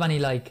 if you have any,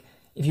 like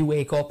if you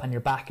wake up and your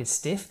back is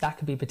stiff, that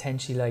could be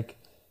potentially like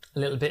a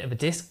little bit of a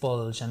disc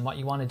bulge. And what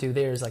you want to do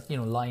there is like,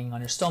 lying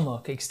on your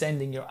stomach,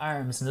 extending your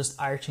arms and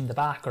just arching the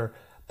back, or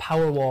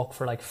power walk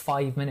for like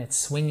 5 minutes,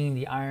 swinging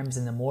the arms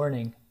in the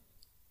morning,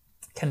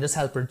 can just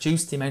help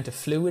reduce the amount of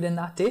fluid in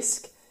that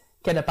disc,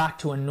 get it back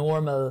to a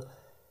normal,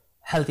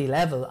 healthy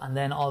level, and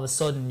then all of a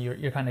sudden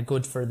you're kind of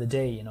good for the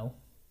day,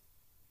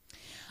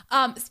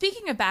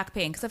 Speaking of back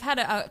pain, because I've had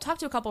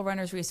talked to a couple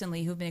runners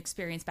recently who've been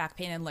experiencing back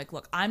pain, and like,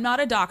 look, I'm not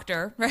a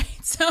doctor, right?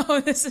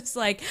 So this is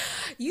like,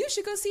 you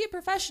should go see a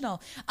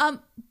professional.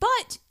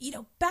 But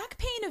back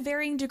pain of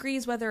varying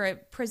degrees, whether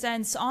it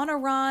presents on a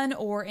run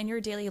or in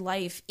your daily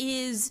life,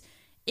 is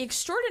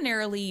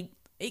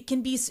it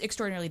can be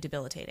extraordinarily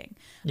debilitating.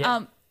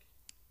 Yeah.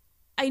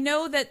 I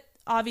know that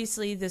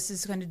obviously this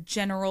is kind of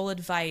general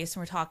advice,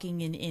 and we're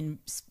talking in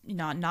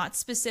not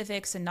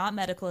specifics and not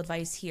medical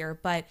advice here,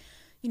 but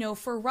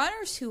for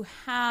runners who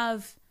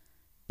have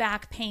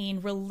back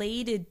pain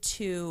related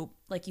to,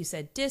 like you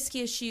said, disc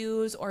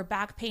issues, or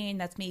back pain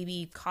that's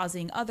maybe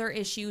causing other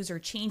issues or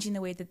changing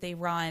the way that they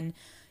run,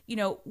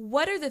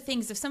 what are the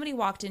things, if somebody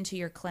walked into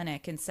your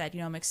clinic and said,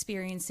 I'm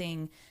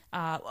experiencing,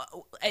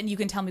 and you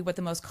can tell me what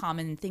the most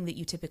common thing that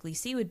you typically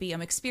see would be,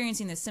 I'm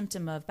experiencing this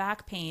symptom of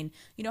back pain,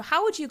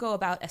 how would you go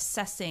about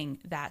assessing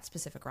that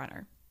specific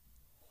runner?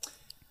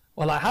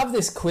 Well, I have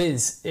this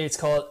quiz. It's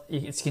called,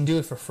 you can do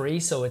it for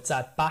free. So it's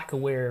at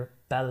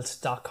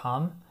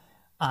backawarebelt.com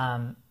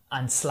and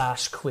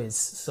 /quiz.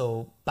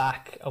 So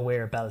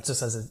backawarebelt,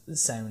 just as it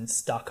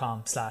sounds,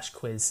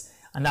 .com/quiz.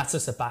 And that's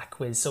just a back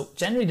quiz. So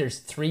generally there's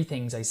 3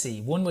 things I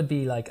see. One would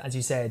be, like, as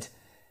you said,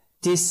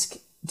 disc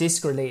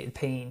related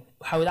pain.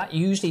 How that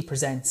usually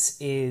presents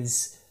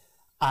is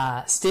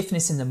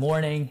stiffness in the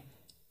morning,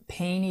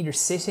 pain either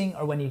sitting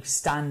or when you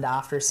stand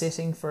after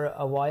sitting for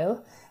a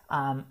while.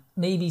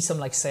 Maybe some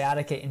like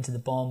sciatica into the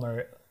bum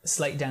or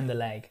slightly down the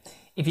leg.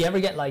 If you ever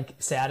get like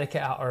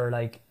sciatica or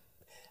like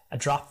a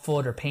drop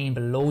foot or pain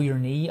below your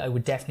knee, I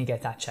would definitely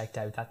get that checked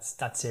out.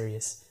 That's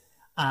serious.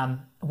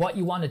 What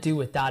you want to do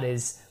with that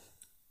is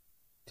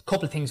a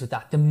couple of things with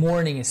that. The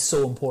morning is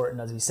so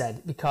important, as we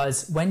said,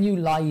 because when you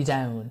lie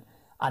down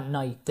at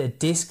night, the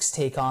discs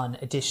take on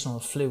additional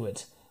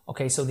fluid.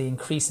 Okay, so they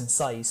increase in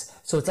size.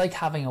 So it's like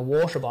having a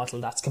water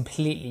bottle that's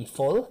completely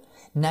full.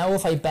 Now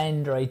if I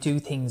bend or I do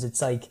things,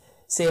 it's like,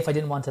 say if I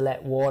didn't want to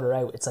let water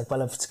out, it's like,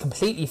 well, if it's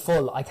completely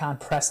full, I can't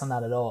press on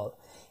that at all.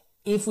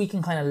 If we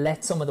can kind of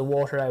let some of the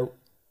water out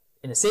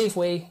in a safe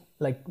way,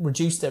 like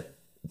reduce the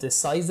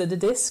size of the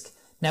disc,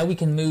 now we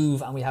can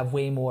move and we have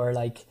way more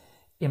like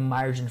a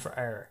margin for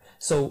error.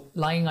 So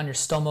lying on your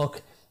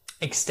stomach,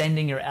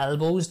 extending your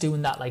elbows,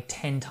 doing that like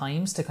 10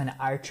 times to kind of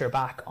arch your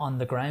back on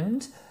the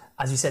ground.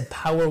 As you said,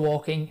 power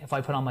walking, if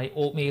I put on my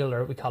oatmeal,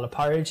 or we call it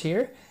porridge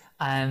here,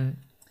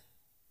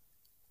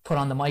 put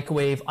on the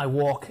microwave, I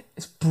walk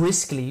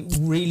briskly,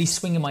 really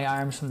swinging my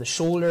arms from the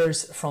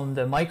shoulders, from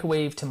the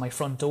microwave to my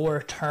front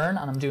door, turn,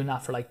 and I'm doing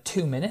that for like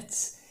 2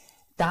 minutes.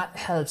 That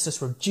helps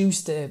just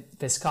reduce the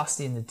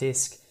viscosity in the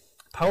disc.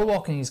 Power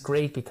walking is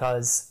great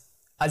because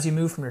as you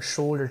move from your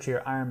shoulder to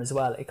your arm as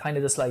well, it kind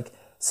of just like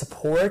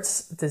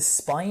supports the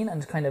spine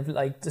and kind of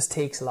like just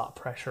takes a lot of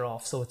pressure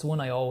off. So it's one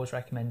I always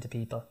recommend to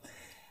people.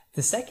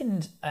 The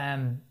second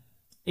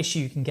issue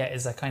you can get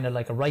is a kind of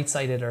like a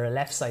right-sided or a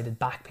left-sided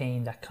back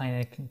pain that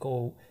kind of can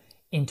go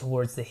in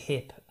towards the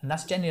hip, and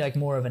that's generally like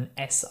more of an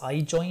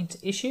SI joint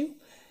issue.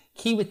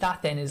 Key with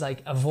that then is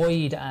like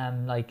avoid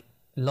like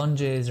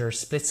lunges or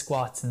split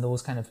squats and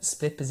those kind of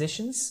split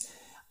positions.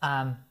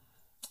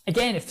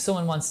 Again, if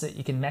someone wants to,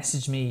 you can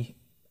message me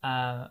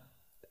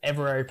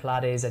Everard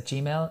Pilates at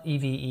Gmail,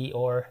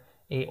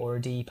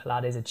 EVERARD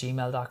Pilates at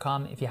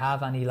gmail.com. If you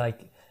have any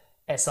like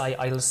SI,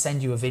 I'll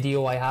send you a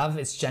video I have.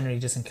 It's generally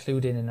just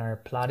included in our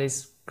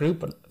Pilates group,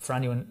 but for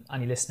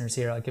any listeners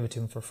here, I'll give it to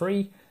them for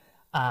free.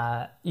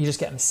 You just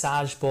get a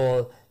massage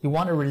ball. You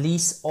want to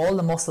release all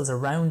the muscles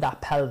around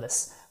that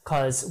pelvis,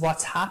 because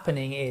what's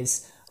happening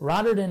is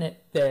rather than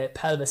the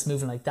pelvis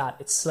moving like that,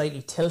 it's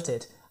slightly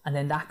tilted, and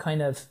then that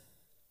kind of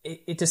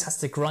it just has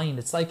to grind.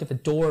 It's like if a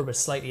door was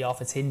slightly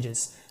off its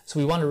hinges. So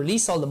we want to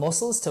release all the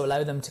muscles to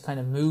allow them to kind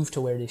of move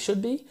to where they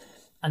should be.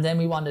 And then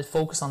we want to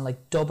focus on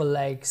like double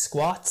leg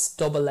squats,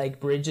 double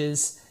leg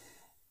bridges,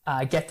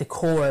 get the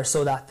core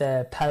so that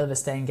the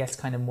pelvis then gets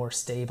kind of more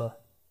stable.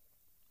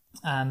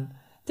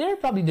 They're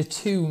probably the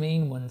 2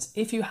 main ones.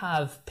 If you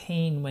have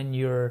pain when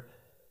you're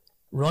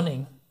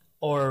running,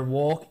 or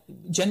walk.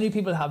 Generally,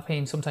 people have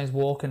pain sometimes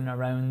walking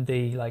around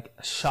the like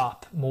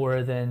shop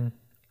more than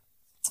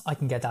I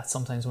can get that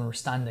sometimes when we're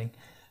standing.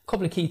 A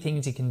couple of key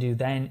things you can do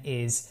then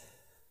is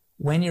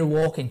when you're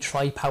walking,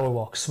 try power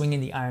walk, swinging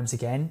the arms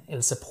again.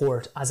 It'll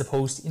support, as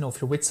opposed to,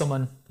 if you're with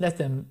someone, let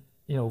them,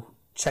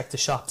 check the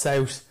shops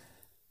out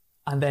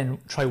and then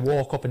try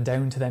walk up and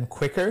down to them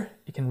quicker.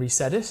 You can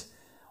reset it.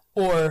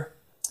 Or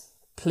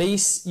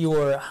place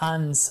your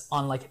hands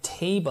on like a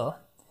table,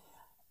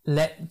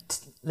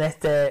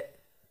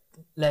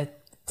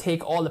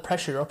 take all the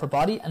pressure of your upper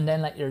body, and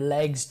then let your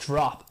legs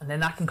drop, and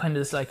then that can kind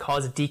of just like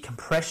cause a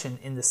decompression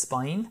in the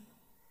spine.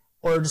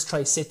 Or just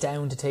try sit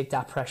down to take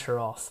that pressure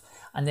off.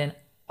 And then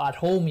at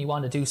home you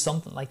want to do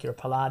something like your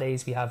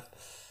Pilates. We have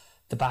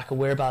the back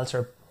aware belts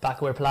or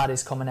back aware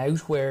Pilates coming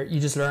out, where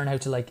you just learn how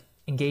to like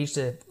engage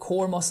the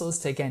core muscles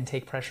to again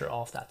take pressure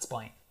off that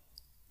spine.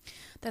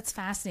 That's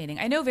fascinating.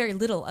 I know very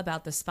little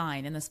about the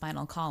spine and the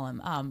spinal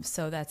column.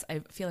 So I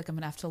feel like I'm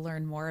going to have to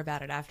learn more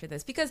about it after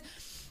this, because,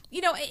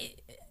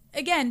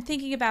 again,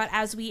 thinking about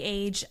as we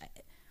age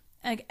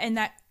and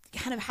that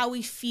kind of how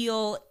we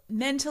feel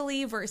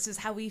mentally versus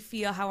how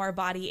our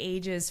body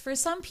ages. For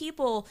some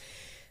people,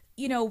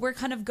 we're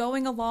kind of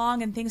going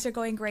along and things are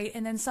going great,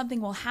 and then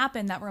something will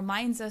happen that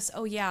reminds us,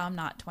 oh yeah, I'm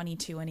not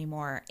 22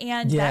 anymore.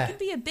 And that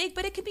can be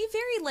but it can be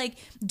very like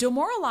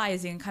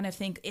demoralizing, kind of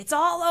think it's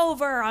all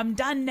over, I'm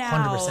done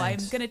now. 100%. I'm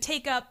going to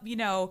take up,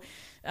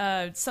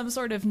 some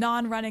sort of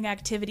non-running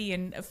activity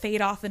and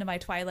fade off into my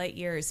twilight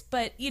years.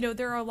 But,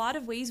 there are a lot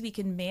of ways we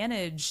can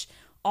manage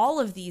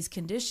all of these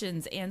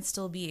conditions and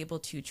still be able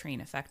to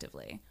train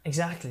effectively.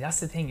 Exactly.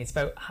 That's the thing. It's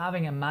about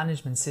having a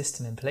management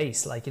system in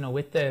place. Like,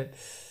 with the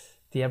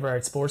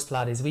Everard Sports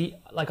Pilates,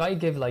 I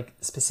give like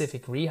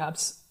specific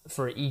rehabs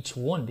for each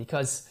one,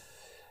 because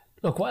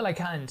look, while I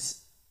can't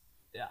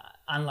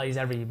analyze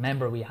every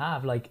member we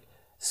have, like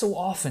so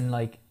often,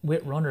 like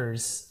with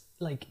runners,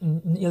 like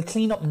you'll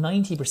clean up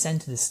 90%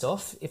 of the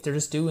stuff if they're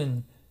just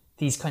doing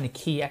these kind of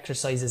key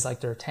exercises,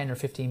 like they're 10 or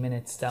 15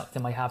 minutes that they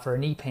might have for a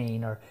knee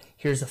pain, or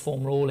here's the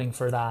foam rolling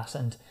for that.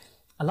 And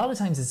a lot of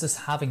times it's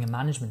just having a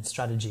management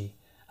strategy.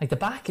 Like the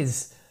back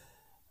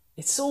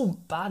it's so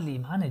badly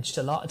managed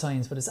a lot of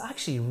times, but it's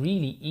actually a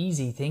really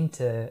easy thing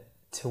to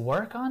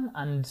work on.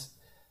 And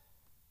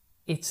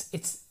it's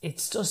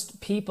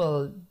just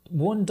people,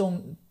 one,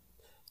 don't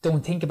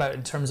think about it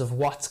in terms of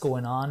what's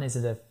going on. Is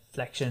it a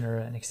flexion or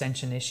an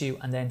extension issue?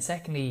 And then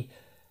secondly,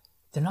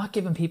 they're not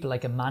giving people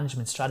like a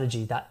management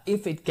strategy that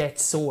if it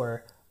gets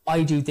sore,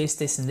 I do this,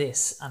 this and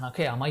this. And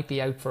okay, I might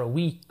be out for a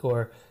week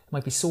or it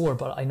might be sore,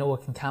 but I know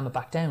I can calm it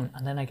back down.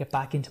 And then I get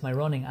back into my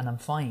running and I'm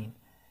fine.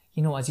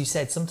 As you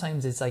said,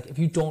 sometimes it's like if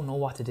you don't know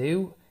what to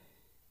do,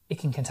 it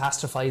can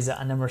catastrophize it,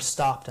 and then we're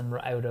stopped and we're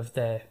out of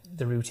the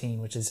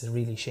routine, which is a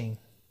really shame.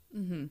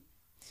 Mm-hmm.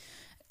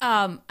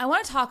 I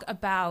want to talk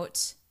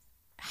about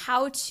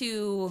how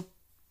to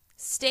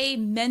stay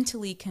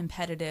mentally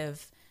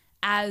competitive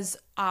as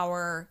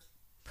our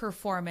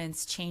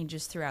performance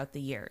changes throughout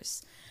the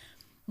years.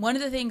 One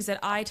of the things that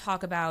I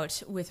talk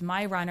about with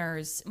my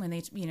runners when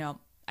they,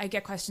 I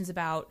get questions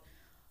about,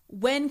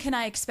 when can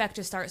I expect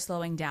to start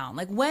slowing down?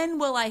 Like, when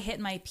will I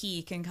hit my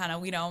peak? And kind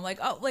of, I'm like,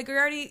 oh, like we're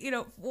already,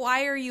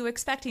 why are you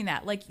expecting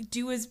that? Like,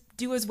 do as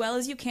well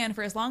as you can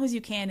for as long as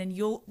you can, and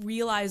you'll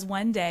realize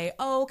one day,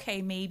 oh,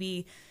 okay,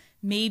 maybe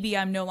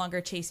I'm no longer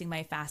chasing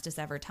my fastest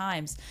ever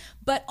times.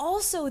 But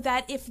also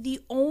that if the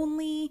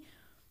only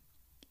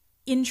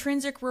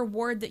intrinsic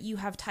reward that you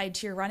have tied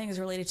to your running is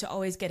related to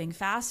always getting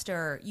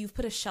faster, you've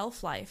put a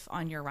shelf life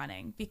on your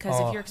running. Because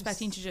if you're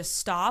expecting to just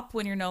stop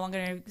when you're no longer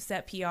going to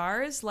set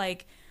PRs,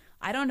 like,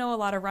 I don't know a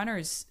lot of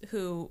runners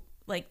who,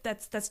 like,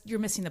 that's you're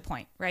missing the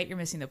point, right? You're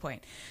missing the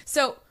point.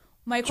 So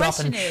my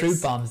question is, dropping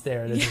truth bombs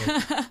there.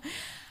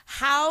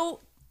 How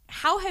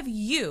have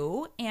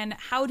you, and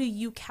how do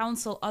you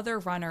counsel other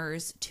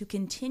runners to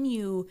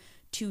continue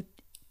to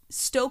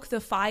stoke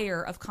the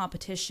fire of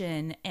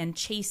competition and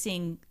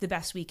chasing the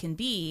best we can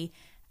be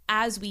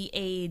as we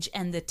age,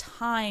 and the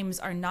times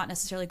are not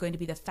necessarily going to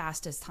be the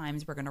fastest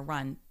times we're going to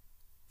run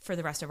for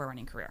the rest of our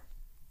running career?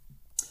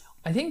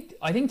 I think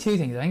two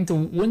things. I think the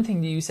one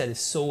thing that you said is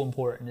so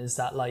important is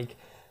that, like,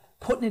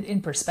 putting it in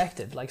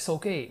perspective. Like, so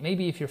okay,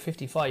 maybe if you're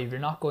 55,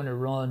 you're not going to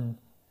run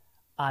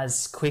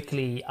as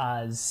quickly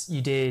as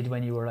you did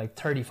when you were like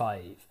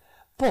 35.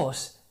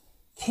 But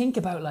think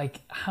about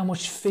like how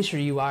much fitter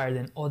you are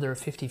than other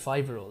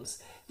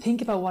 55-year-olds.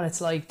 Think about what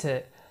it's like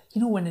to,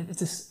 when it's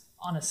just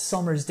on a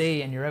summer's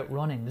day and you're out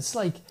running. It's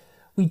like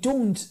we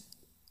don't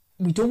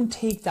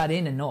take that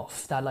in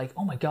enough, that like,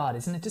 oh my God,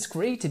 isn't it just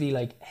great to be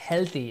like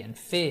healthy and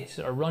fit,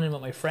 or running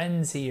with my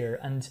friends here?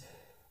 And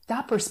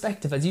that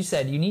perspective, as you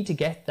said, you need to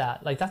get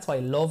that. Like, that's why I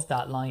love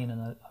that line,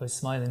 and I was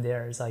smiling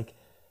there, is like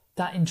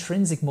that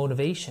intrinsic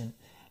motivation.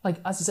 Like,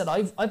 as I said,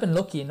 I've been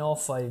lucky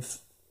enough, I've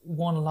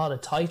won a lot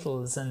of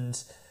titles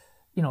and,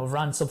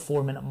 ran sub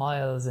 4 minute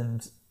miles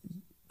and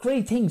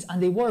great things,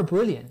 and they were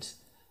brilliant.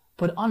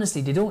 But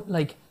honestly, they don't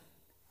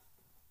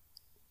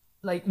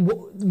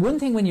one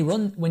thing when you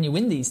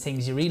win these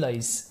things, you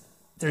realize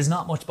there's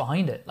not much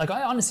behind it. Like,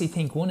 I honestly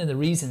think one of the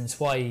reasons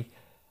why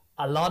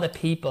a lot of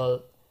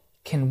people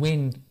can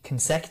win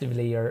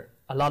consecutively or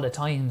a lot of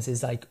times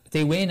is like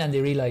they win and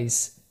they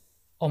realize,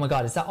 oh my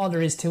God, is that all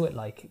there is to it?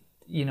 Like,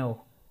 you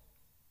know,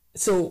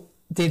 so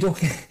they don't,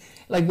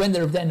 like when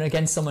they're then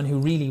against someone who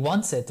really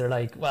wants it, they're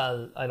like,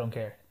 well, I don't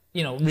care.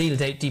 You know, real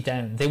deep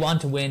down, they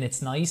want to win.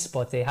 It's nice,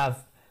 but they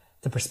have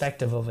the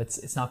perspective of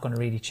it's not going to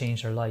really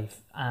change their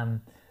life.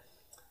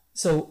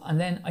 So, and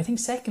then I think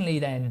secondly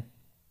then,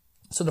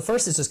 so the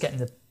first is just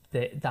getting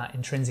that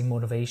intrinsic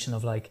motivation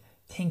of like,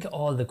 think of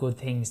all the good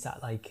things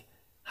that like,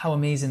 how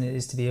amazing it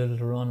is to be able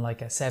to run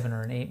like a 7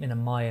 or an 8 minute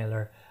mile,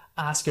 or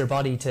ask your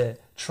body to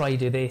try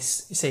do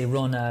this, say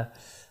run a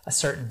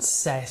certain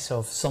set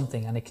of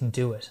something and it can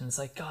do it. And it's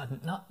like,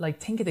 God, not like,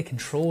 think of the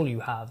control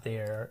you have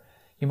there. Or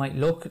you might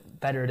look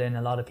better than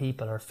a lot of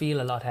people or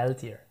feel a lot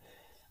healthier.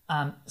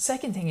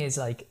 Second thing is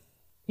like,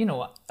 you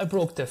know, I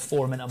broke the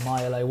 4 minute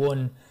mile, I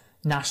won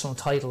national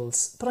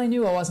titles, but I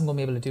knew I wasn't going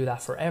to be able to do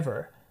that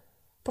forever.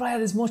 But I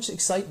had as much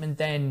excitement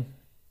then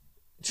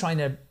trying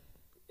to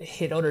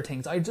hit other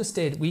things.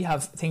 We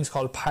have things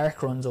called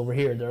park runs over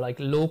here. They're like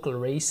local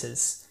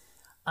races.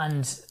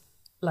 And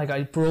like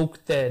I broke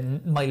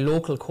my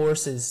local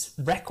course's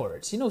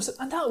records, you know,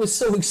 and that was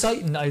so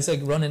exciting. I was like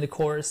running the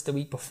course the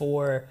week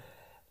before,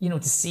 you know,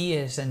 to see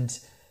it. And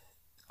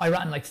I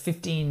ran like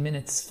 15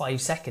 minutes, 5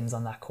 seconds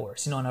on that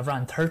course, you know, and I've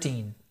ran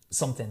 13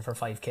 something for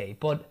 5K,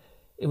 but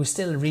it was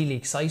still really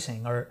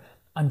exciting. Or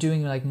I'm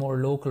doing like more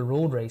local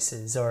road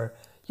races, or,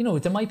 you know,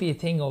 there might be a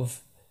thing of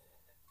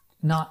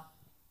not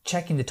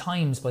checking the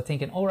times, but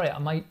thinking, all right,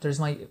 there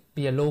might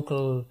be a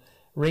local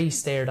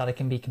race there that I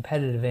can be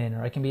competitive in,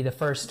 or I can be the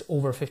first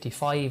over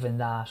 55 in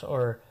that,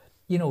 or,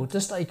 you know,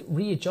 just like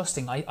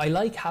readjusting. I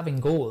like having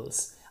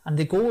goals, and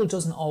the goal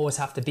doesn't always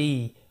have to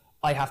be,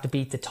 I have to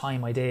beat the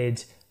time I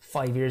did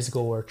 5 years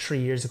ago or 3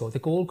 years ago. The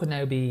goal could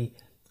now be,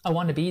 I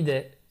want to be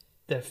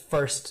the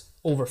first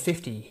over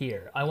 50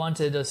 here. I want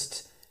to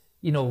just,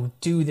 you know,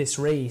 do this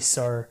race,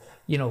 or,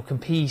 you know,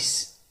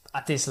 compete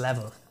at this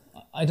level.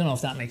 I don't know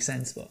if that makes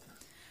sense, but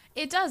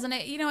it does. And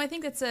I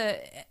think it's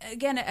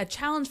a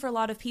challenge for a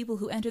lot of people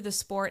who enter the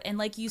sport. And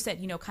like you said,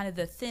 you know, kind of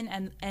the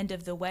thin end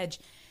of the wedge,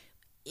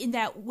 in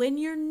that when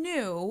you're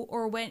new,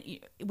 or when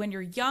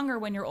you're young or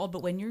when you're old,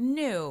 but when you're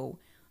new,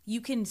 you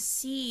can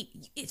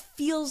see, it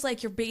feels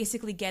like you're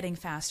basically getting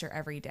faster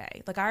every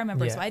day. Like I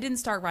remember, so I didn't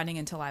start running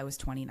until I was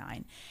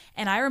 29.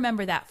 And I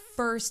remember that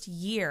first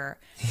year,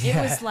 it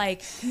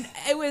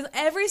was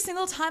every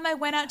single time I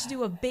went out to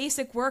do a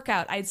basic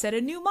workout, I'd set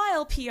a new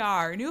mile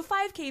PR, new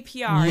 5K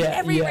PR. And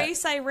every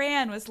race I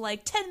ran was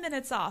like 10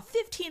 minutes off,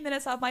 15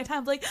 minutes off my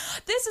time. Like,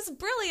 this is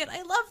brilliant.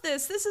 I love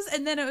this.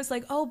 And then it was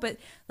like, oh, but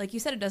like you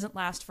said, it doesn't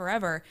last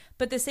forever.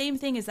 But the same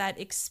thing is that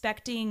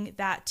expecting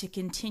that to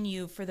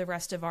continue for the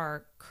rest of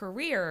our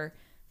career,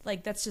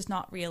 like that's just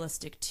not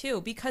realistic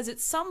too, because at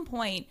some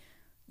point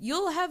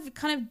you'll have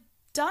kind of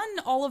done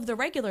all of the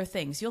regular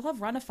things. You'll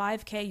have run a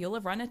 5K, you'll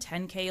have run a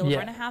 10K, you'll have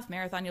run a half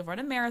marathon, you'll run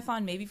a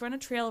marathon, maybe you've run a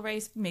trail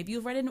race, maybe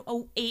you've run an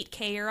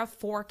 8K or a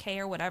 4K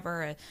or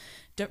whatever,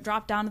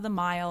 drop down to the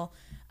mile.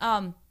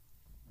 But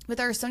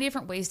there are so many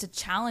different ways to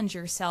challenge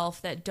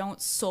yourself that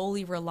don't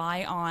solely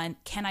rely on,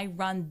 can I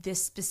run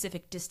this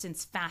specific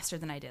distance faster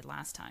than I did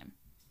last time?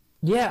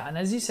 Yeah, and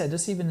as you said,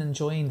 just even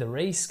enjoying the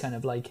race, kind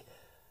of like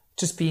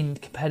just being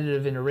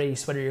competitive in a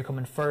race, whether you're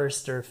coming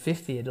first or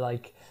 50th,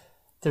 like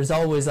there's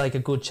always like a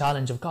good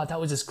challenge of, God, that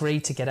was just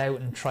great to get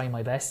out and try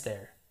my best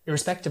there.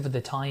 Irrespective of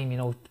the time, you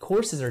know,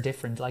 courses are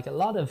different. Like a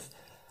lot of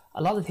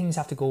things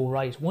have to go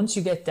right. Once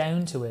you get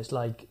down to it,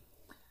 like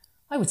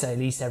I would say at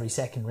least every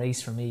second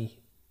race for me,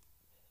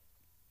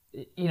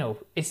 you know,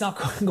 it's not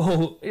going to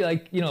go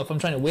like, you know, if I'm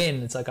trying to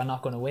win, it's like I'm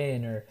not going to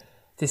win, or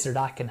this or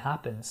that can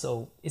happen.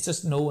 So it's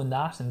just knowing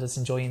that and just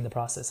enjoying the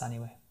process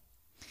anyway.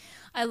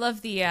 I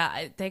love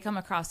they come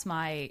across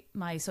my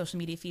social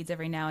media feeds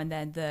every now and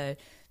then, the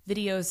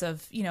videos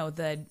of, you know,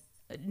 the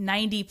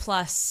 90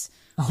 plus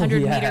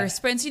 100 meter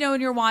sprints, you know,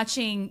 and you're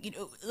watching, you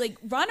know, like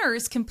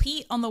runners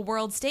compete on the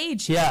world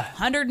stage,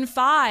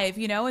 105,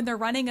 you know, and they're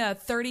running a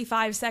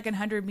 35-second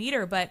 100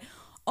 meter, but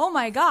oh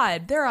my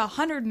God, they're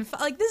 105.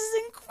 Like, this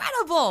is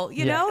incredible.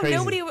 You know, crazy.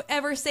 Nobody would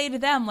ever say to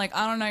them, like,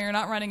 I don't know, you're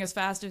not running as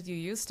fast as you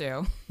used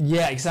to.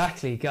 Yeah,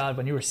 exactly. God,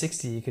 when you were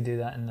 60, you could do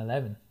that in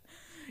 11.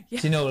 Yeah.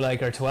 You know,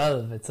 like, or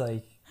 12. It's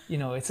like, you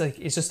know, it's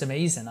just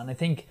amazing. And I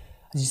think,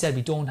 as you said,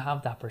 we don't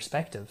have that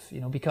perspective, you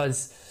know,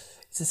 because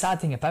it's a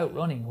sad thing about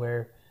running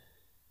where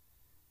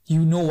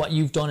you know what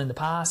you've done in the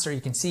past, or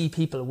you can see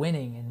people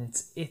winning, and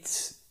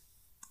it's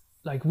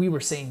like we were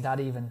saying that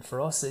even for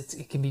us,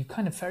 it can be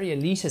kind of very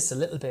elitist a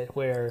little bit,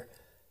 where,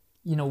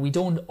 you know, we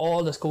don't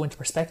all just go into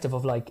perspective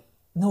of like,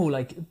 no,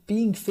 like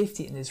being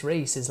 50 in this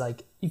race is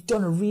like, you've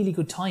done a really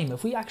good time.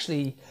 If we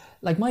actually,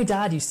 like my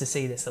dad used to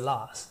say this a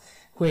lot,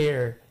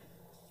 where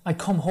I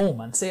come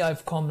home and say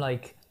I've come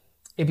like,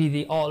 it'd be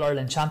the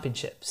All-Ireland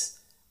Championships,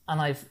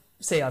 and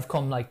I've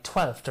come like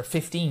 12th or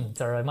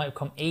 15th, or I might have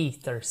come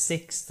 8th or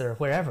 6th or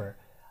wherever,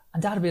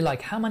 and dad would be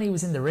like, how many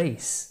was in the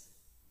race?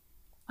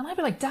 And I'd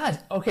be like,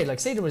 Dad, okay, like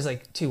say there was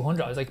like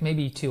 200. I was like,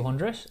 maybe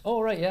 200.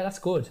 Oh, right, yeah, that's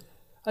good.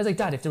 I was like,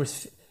 Dad, if there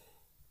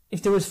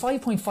was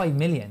 5.5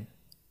 million,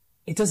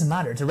 it doesn't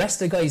matter. The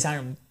rest of the guys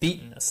aren't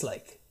beating us.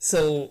 Like,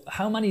 so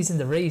how many's in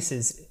the race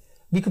is,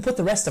 we could put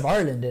the rest of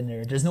Ireland in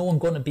there. There's no one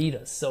going to beat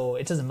us. So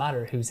it doesn't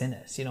matter who's in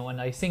it, you know.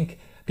 And I think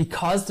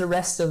because the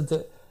rest of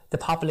the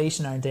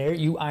population aren't there,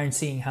 you aren't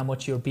seeing how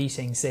much you're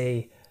beating,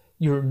 say,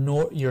 your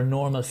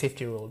normal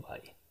 50-year-old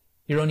by.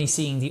 You're only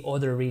seeing the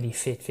other really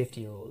fit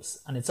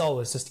 50-year-olds. And it's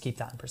always just to keep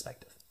that in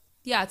perspective.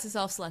 Yeah, it's a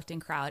self-selecting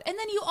crowd. And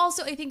then you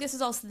also, I think this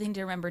is also the thing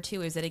to remember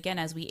too, is that again,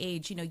 as we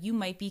age, you know, you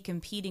might be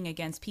competing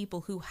against people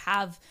who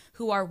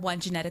are one,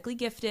 genetically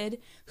gifted,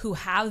 who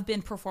have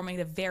been performing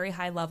at a very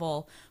high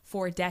level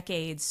for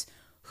decades,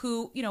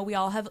 who, you know, we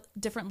all have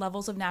different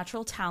levels of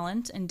natural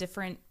talent and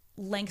different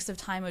lengths of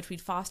time which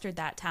we'd fostered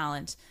that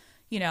talent,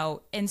 you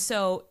know, and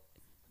so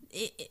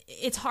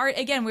it's hard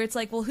again where it's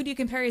like, well, who do you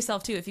compare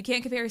yourself to? If you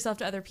can't compare yourself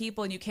to other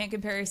people and you can't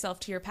compare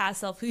yourself to your past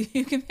self, who do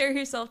you compare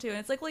yourself to? And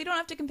it's like, well, you don't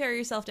have to compare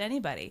yourself to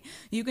anybody.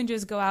 You can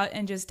just go out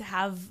and just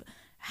have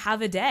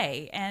a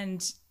day and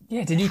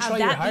did you try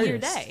your hardest? Your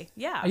day.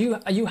 Yeah.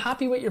 Are you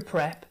happy with your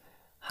prep?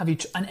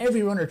 And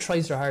every runner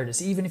tries their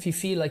hardest, even if you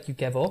feel like you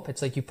give up.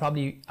 It's like you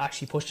probably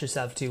actually pushed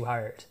yourself too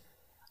hard,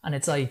 and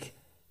it's like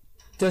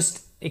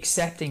just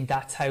accepting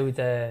that's how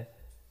the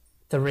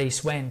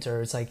race went,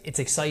 or it's like it's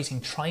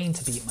exciting trying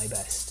to beat my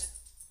best.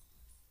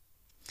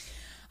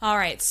 All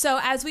right,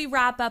 so as we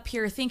wrap up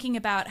here, thinking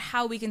about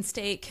how we can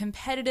stay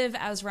competitive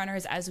as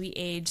runners as we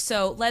age,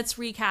 so let's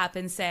recap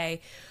and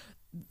say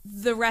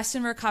the rest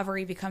and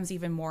recovery becomes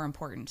even more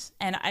important.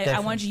 And I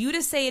want you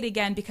to say it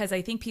again, because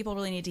I think people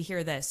really need to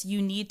hear this.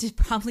 You need to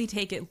probably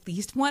take at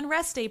least one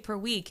rest day per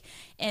week.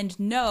 And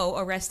no,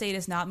 a rest day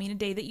does not mean a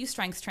day that you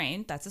strength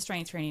train. That's a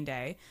strength training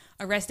day.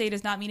 A rest day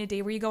does not mean a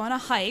day where you go on a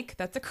hike.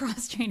 That's a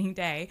cross training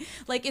day.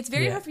 Like, it's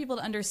very hard for people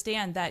to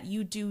understand that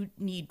you do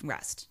need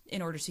rest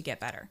in order to get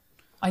better.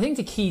 I think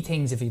the key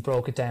things, if you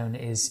broke it down,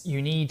 is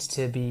you need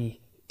to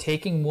be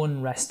taking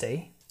one rest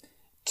day.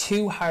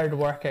 2 hard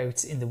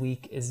workouts in the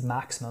week is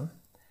maximum.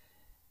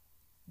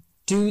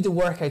 Do the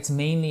workouts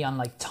mainly on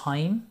like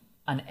time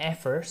and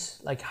effort,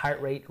 like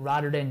heart rate,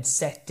 rather than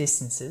set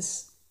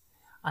distances.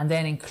 And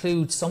then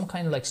include some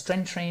kind of like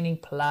strength training,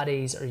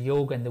 Pilates or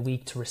yoga in the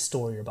week to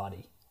restore your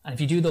body. And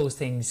if you do those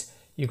things,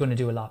 you're going to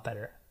do a lot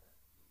better.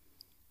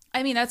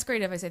 I mean, that's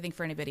great advice, I think,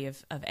 for anybody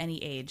of any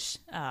age,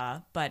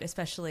 but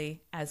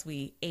especially as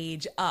we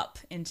age up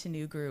into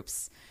new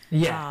groups.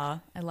 Yeah.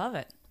 I love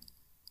it.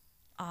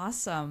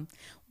 Awesome.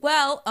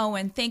 Well,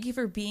 Eoin, thank you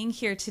for being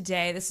here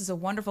today. This is a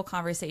wonderful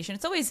conversation.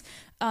 It's always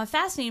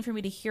fascinating for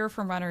me to hear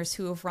from runners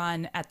who have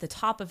run at the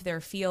top of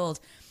their field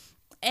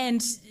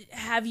and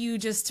have you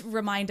just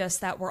remind us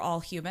that we're all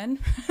human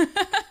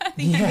at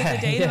the end of the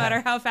day, no matter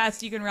how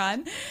fast you can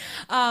run.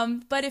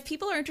 But if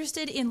people are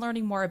interested in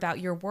learning more about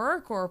your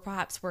work or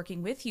perhaps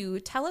working with you,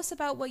 tell us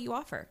about what you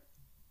offer.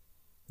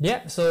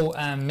 Yeah, so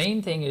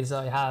main thing is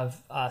I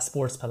have a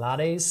sports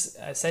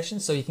Pilates session,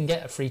 so you can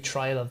get a free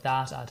trial of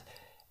that at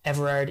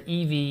Everard,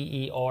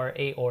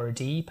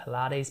 EVERARD,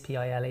 Pilates,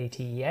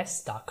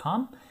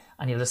 PILATES.com,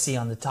 and you'll just see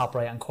on the top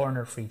right hand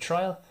corner free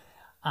trial.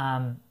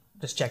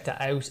 Just check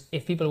that out.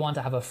 If people want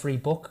to have a free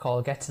book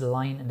called Get to the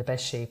Line in the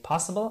Best Shape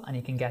Possible, and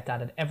you can get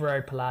that at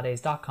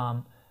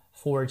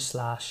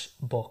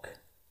everardpilates.com/book.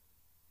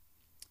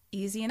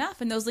 Easy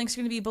enough. And those links are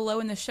going to be below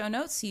in the show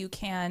notes, so you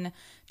can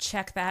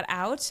check that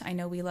out. I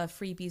know we love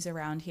freebies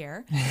around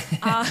here.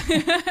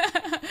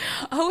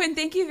 Eoin,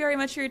 thank you very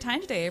much for your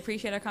time today. I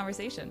appreciate our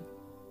conversation.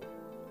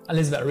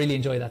 Elizabeth, I really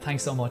enjoyed that.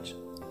 Thanks so much.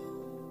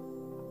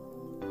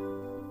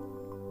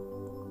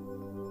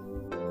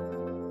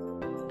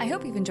 I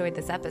hope you've enjoyed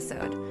this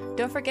episode.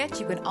 Don't forget,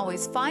 you can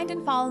always find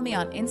and follow me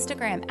on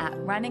Instagram at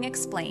Running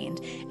Explained.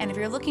 And if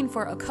you're looking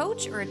for a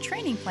coach or a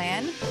training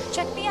plan,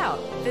 check me out.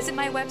 Visit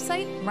my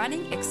website,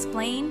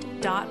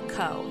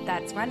 runningexplained.co.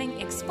 That's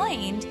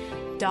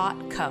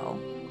runningexplained.co.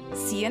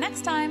 See you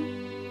next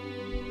time.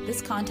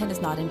 This content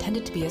is not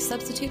intended to be a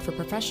substitute for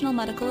professional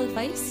medical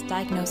advice,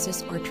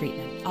 diagnosis, or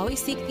treatment.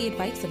 Always seek the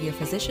advice of your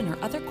physician or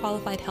other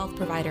qualified health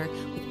provider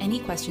with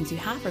any questions you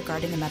have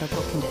regarding a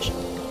medical condition.